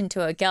question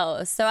to a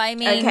girl. So I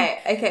mean,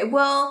 okay.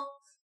 Well,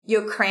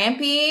 you're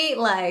crampy,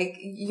 like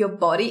your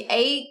body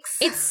aches.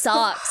 It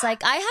sucks.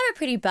 Like I have it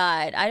pretty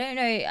bad. I don't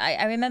know.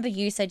 I remember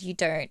you said you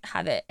don't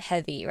have it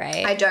heavy,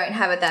 right? I don't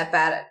have it that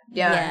bad.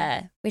 Yeah.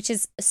 Yeah, which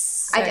is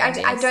so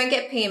I don't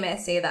get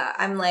PMS either.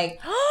 I'm like,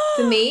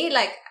 for me,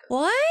 like.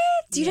 What?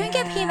 You don't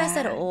get PMS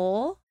at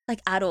all?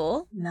 Like at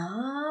all?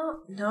 No.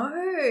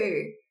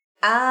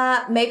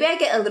 Maybe I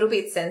get a little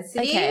bit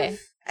sensitive. Okay.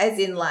 As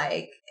in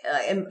like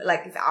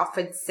if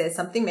Alfred says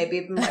something, maybe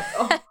I'm like,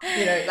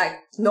 like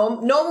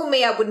normal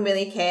me, I wouldn't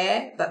really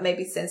care, but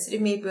maybe sensitive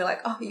me would be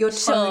like, oh, your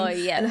tone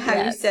and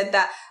how you said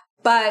that.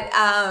 But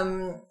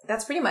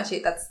that's pretty much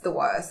it. That's the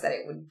worst that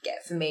it would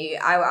get for me.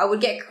 I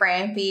would get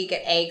crampy,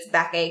 get aches,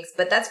 back aches,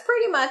 but that's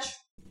pretty much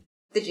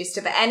the gist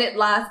of it. And it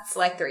lasts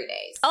like 3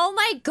 days. Oh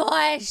my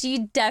gosh,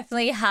 you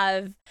definitely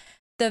have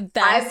the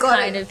best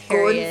kind of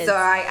periods. So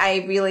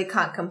I really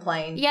can't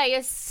complain. Yeah,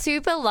 you're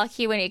super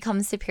lucky when it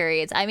comes to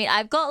periods. I mean,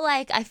 I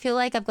feel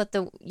like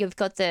you've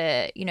got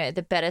the,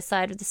 the better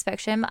side of the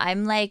spectrum.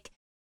 I'm like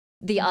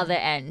the other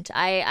end.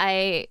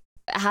 I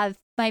have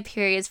my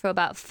periods for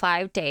about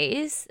 5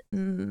 days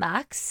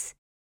max.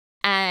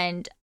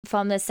 And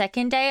from the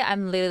second day,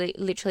 I'm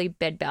literally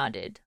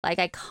bedbounded. Like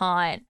I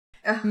can't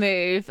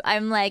move.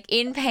 I'm like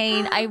in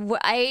pain.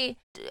 I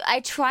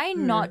try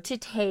not to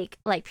take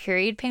like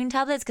period pain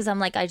tablets because I'm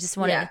like, I just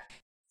want to,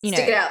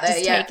 stick it out there.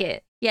 Just take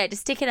it. Yeah,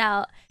 just stick it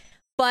out.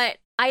 But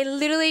I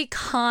literally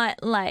can't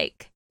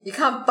you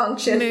can't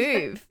function.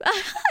 Move.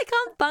 I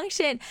can't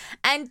function.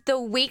 And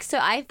so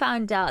I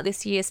found out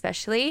this year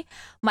especially,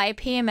 my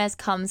PMS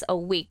comes a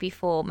week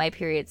before my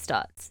period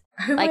starts.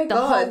 Oh like my the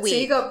God. whole week. So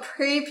you got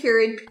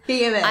pre-period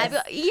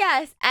PMS.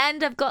 Yes,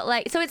 and I've got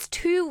so it's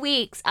 2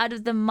 weeks out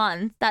of the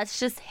month. That's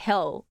just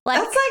hell. That's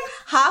like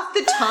half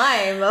the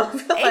time.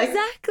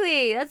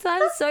 Exactly. That's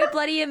why I'm so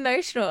bloody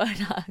emotional.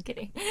 No, I'm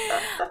kidding.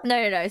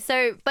 No.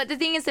 So, but the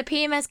thing is, the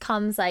PMS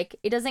comes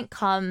it doesn't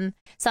come.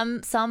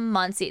 Some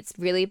months it's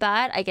really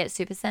bad. I get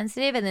super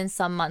sensitive, and then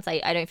some months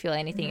I don't feel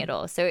anything at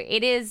all. So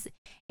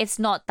it's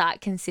not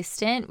that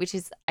consistent, which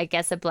is, I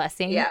guess, a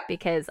blessing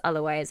because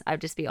otherwise I'd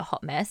just be a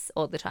hot mess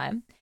all the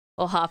time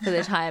or half of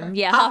the time.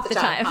 Yeah, half the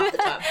time.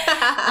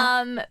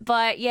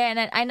 But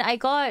yeah, and I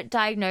got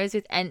diagnosed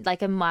with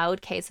a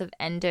mild case of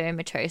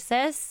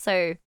endometriosis.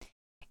 So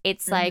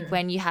it's like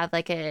when you have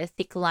like a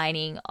thick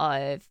lining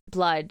of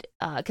blood,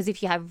 because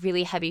if you have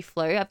really heavy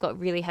flow, I've got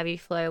really heavy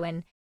flow,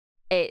 and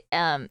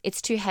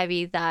it's too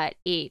heavy that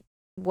it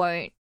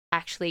won't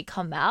actually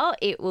come out.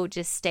 It will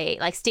just stick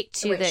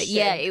to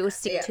it will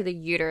stick to the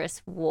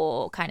uterus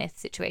wall kind of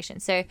situation.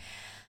 So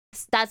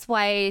that's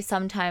why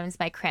sometimes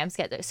my cramps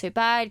get so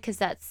bad,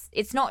 because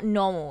it's not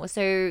normal.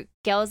 So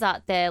girls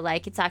out there,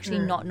 it's actually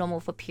not normal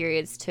for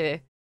periods to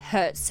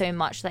hurt so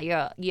much that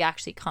you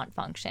actually can't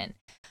function.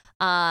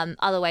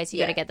 Otherwise you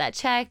got to get that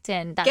checked,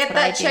 and that's what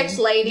I do. Checked,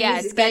 ladies.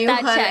 Yes, if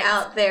anyone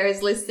out there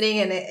is listening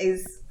and it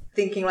is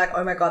thinking like,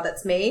 oh my God,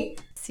 that's me.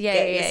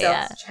 Get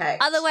yourself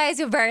checked. Otherwise,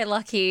 you're very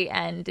lucky,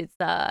 and it's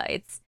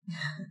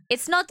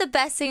not the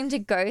best thing to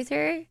go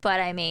through, but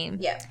I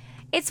mean,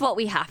 it's what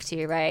we have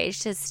to, right?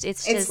 It's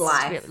just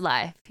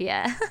life,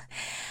 yeah.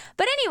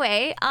 But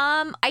anyway,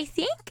 I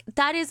think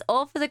that is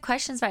all for the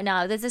questions right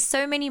now. There's just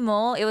so many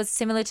more. It was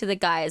similar to the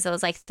guys. There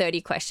was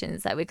 30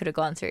 questions that we could have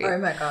gone through. Oh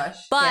my gosh.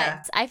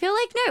 But I feel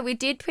like, no, we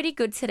did pretty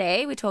good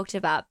today. We talked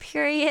about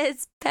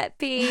periods, pet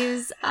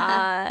peeves,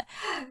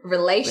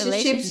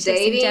 relationships,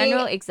 dating, in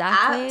general.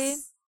 Exactly.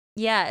 Apps.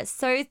 Yeah.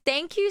 So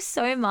thank you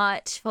so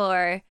much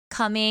for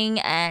coming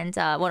and,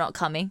 not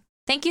coming.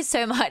 Thank you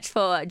so much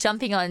for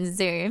jumping on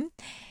Zoom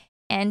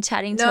and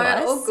chatting to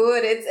us. No, all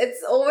good.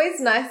 It's always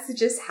nice to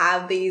just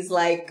have these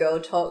girl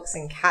talks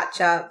and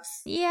catch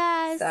ups.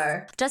 Yes.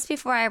 So just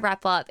before I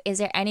wrap up, is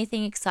there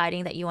anything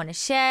exciting that you want to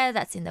share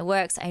that's in the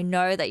works? I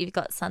know that you've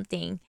got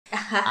something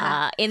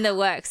in the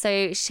works,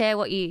 so share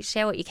what you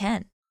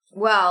can.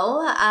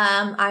 Well,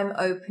 I'm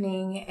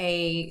opening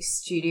a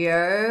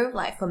studio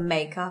for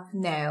makeup,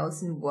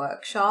 nails, and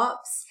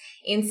workshops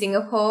in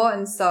Singapore,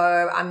 and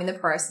so I'm in the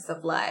process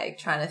of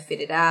trying to fit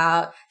it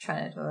out,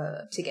 trying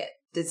to get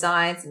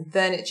designs and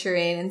furniture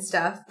in and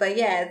stuff. But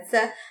yeah,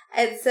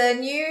 it's a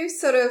new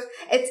sort of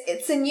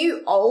it's a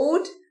new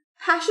old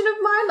passion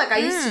of mine. I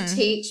used to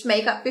teach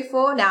makeup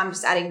before. Now I'm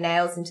just adding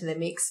nails into the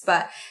mix.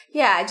 But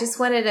yeah, I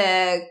just wanted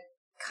to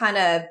kind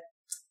of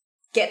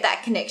get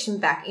that connection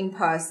back in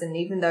person,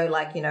 even though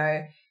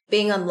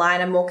being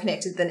online, I'm more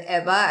connected than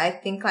ever. I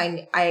think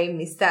I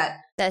miss that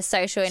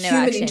social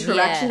interaction, human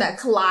interaction, that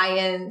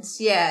client.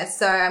 Yeah.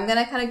 So I'm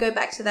going to kind of go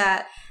back to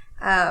that.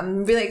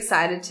 I'm really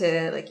excited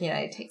to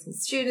take some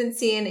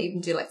students in,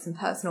 even do some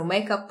personal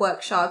makeup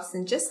workshops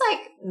and just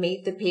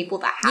meet the people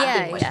that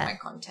have been watching my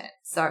content.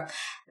 So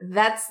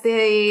that's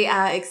the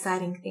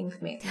exciting thing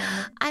for me at the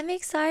moment. I'm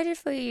excited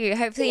for you.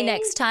 Hopefully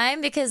next time,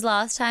 because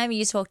last time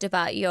you talked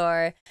about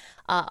your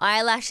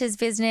eyelashes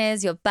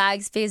business, your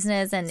bags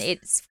business, and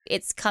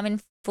it's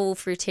coming full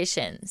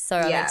fruition. So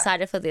I'm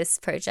excited for this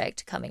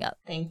project coming up.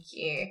 Thank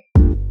you.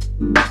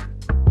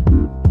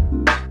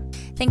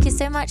 Thank you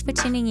so much for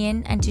tuning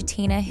in, and to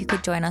Tina who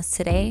could join us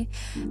today.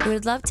 We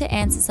would love to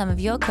answer some of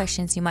your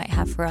questions you might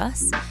have for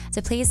us.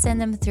 So please send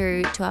them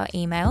through to our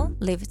email,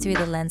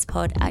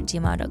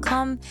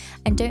 livethroughthelenspod@gmail.com.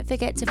 And don't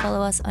forget to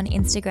follow us on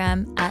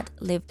Instagram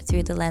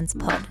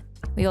 @livethroughthelenspod.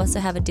 We also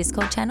have a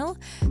Discord channel,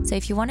 so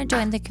if you want to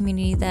join the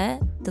community there,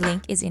 the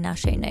link is in our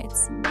show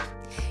notes.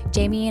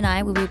 Jamie and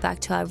I will be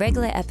back to our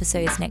regular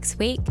episodes next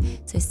week,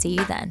 so see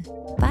you then.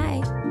 Bye.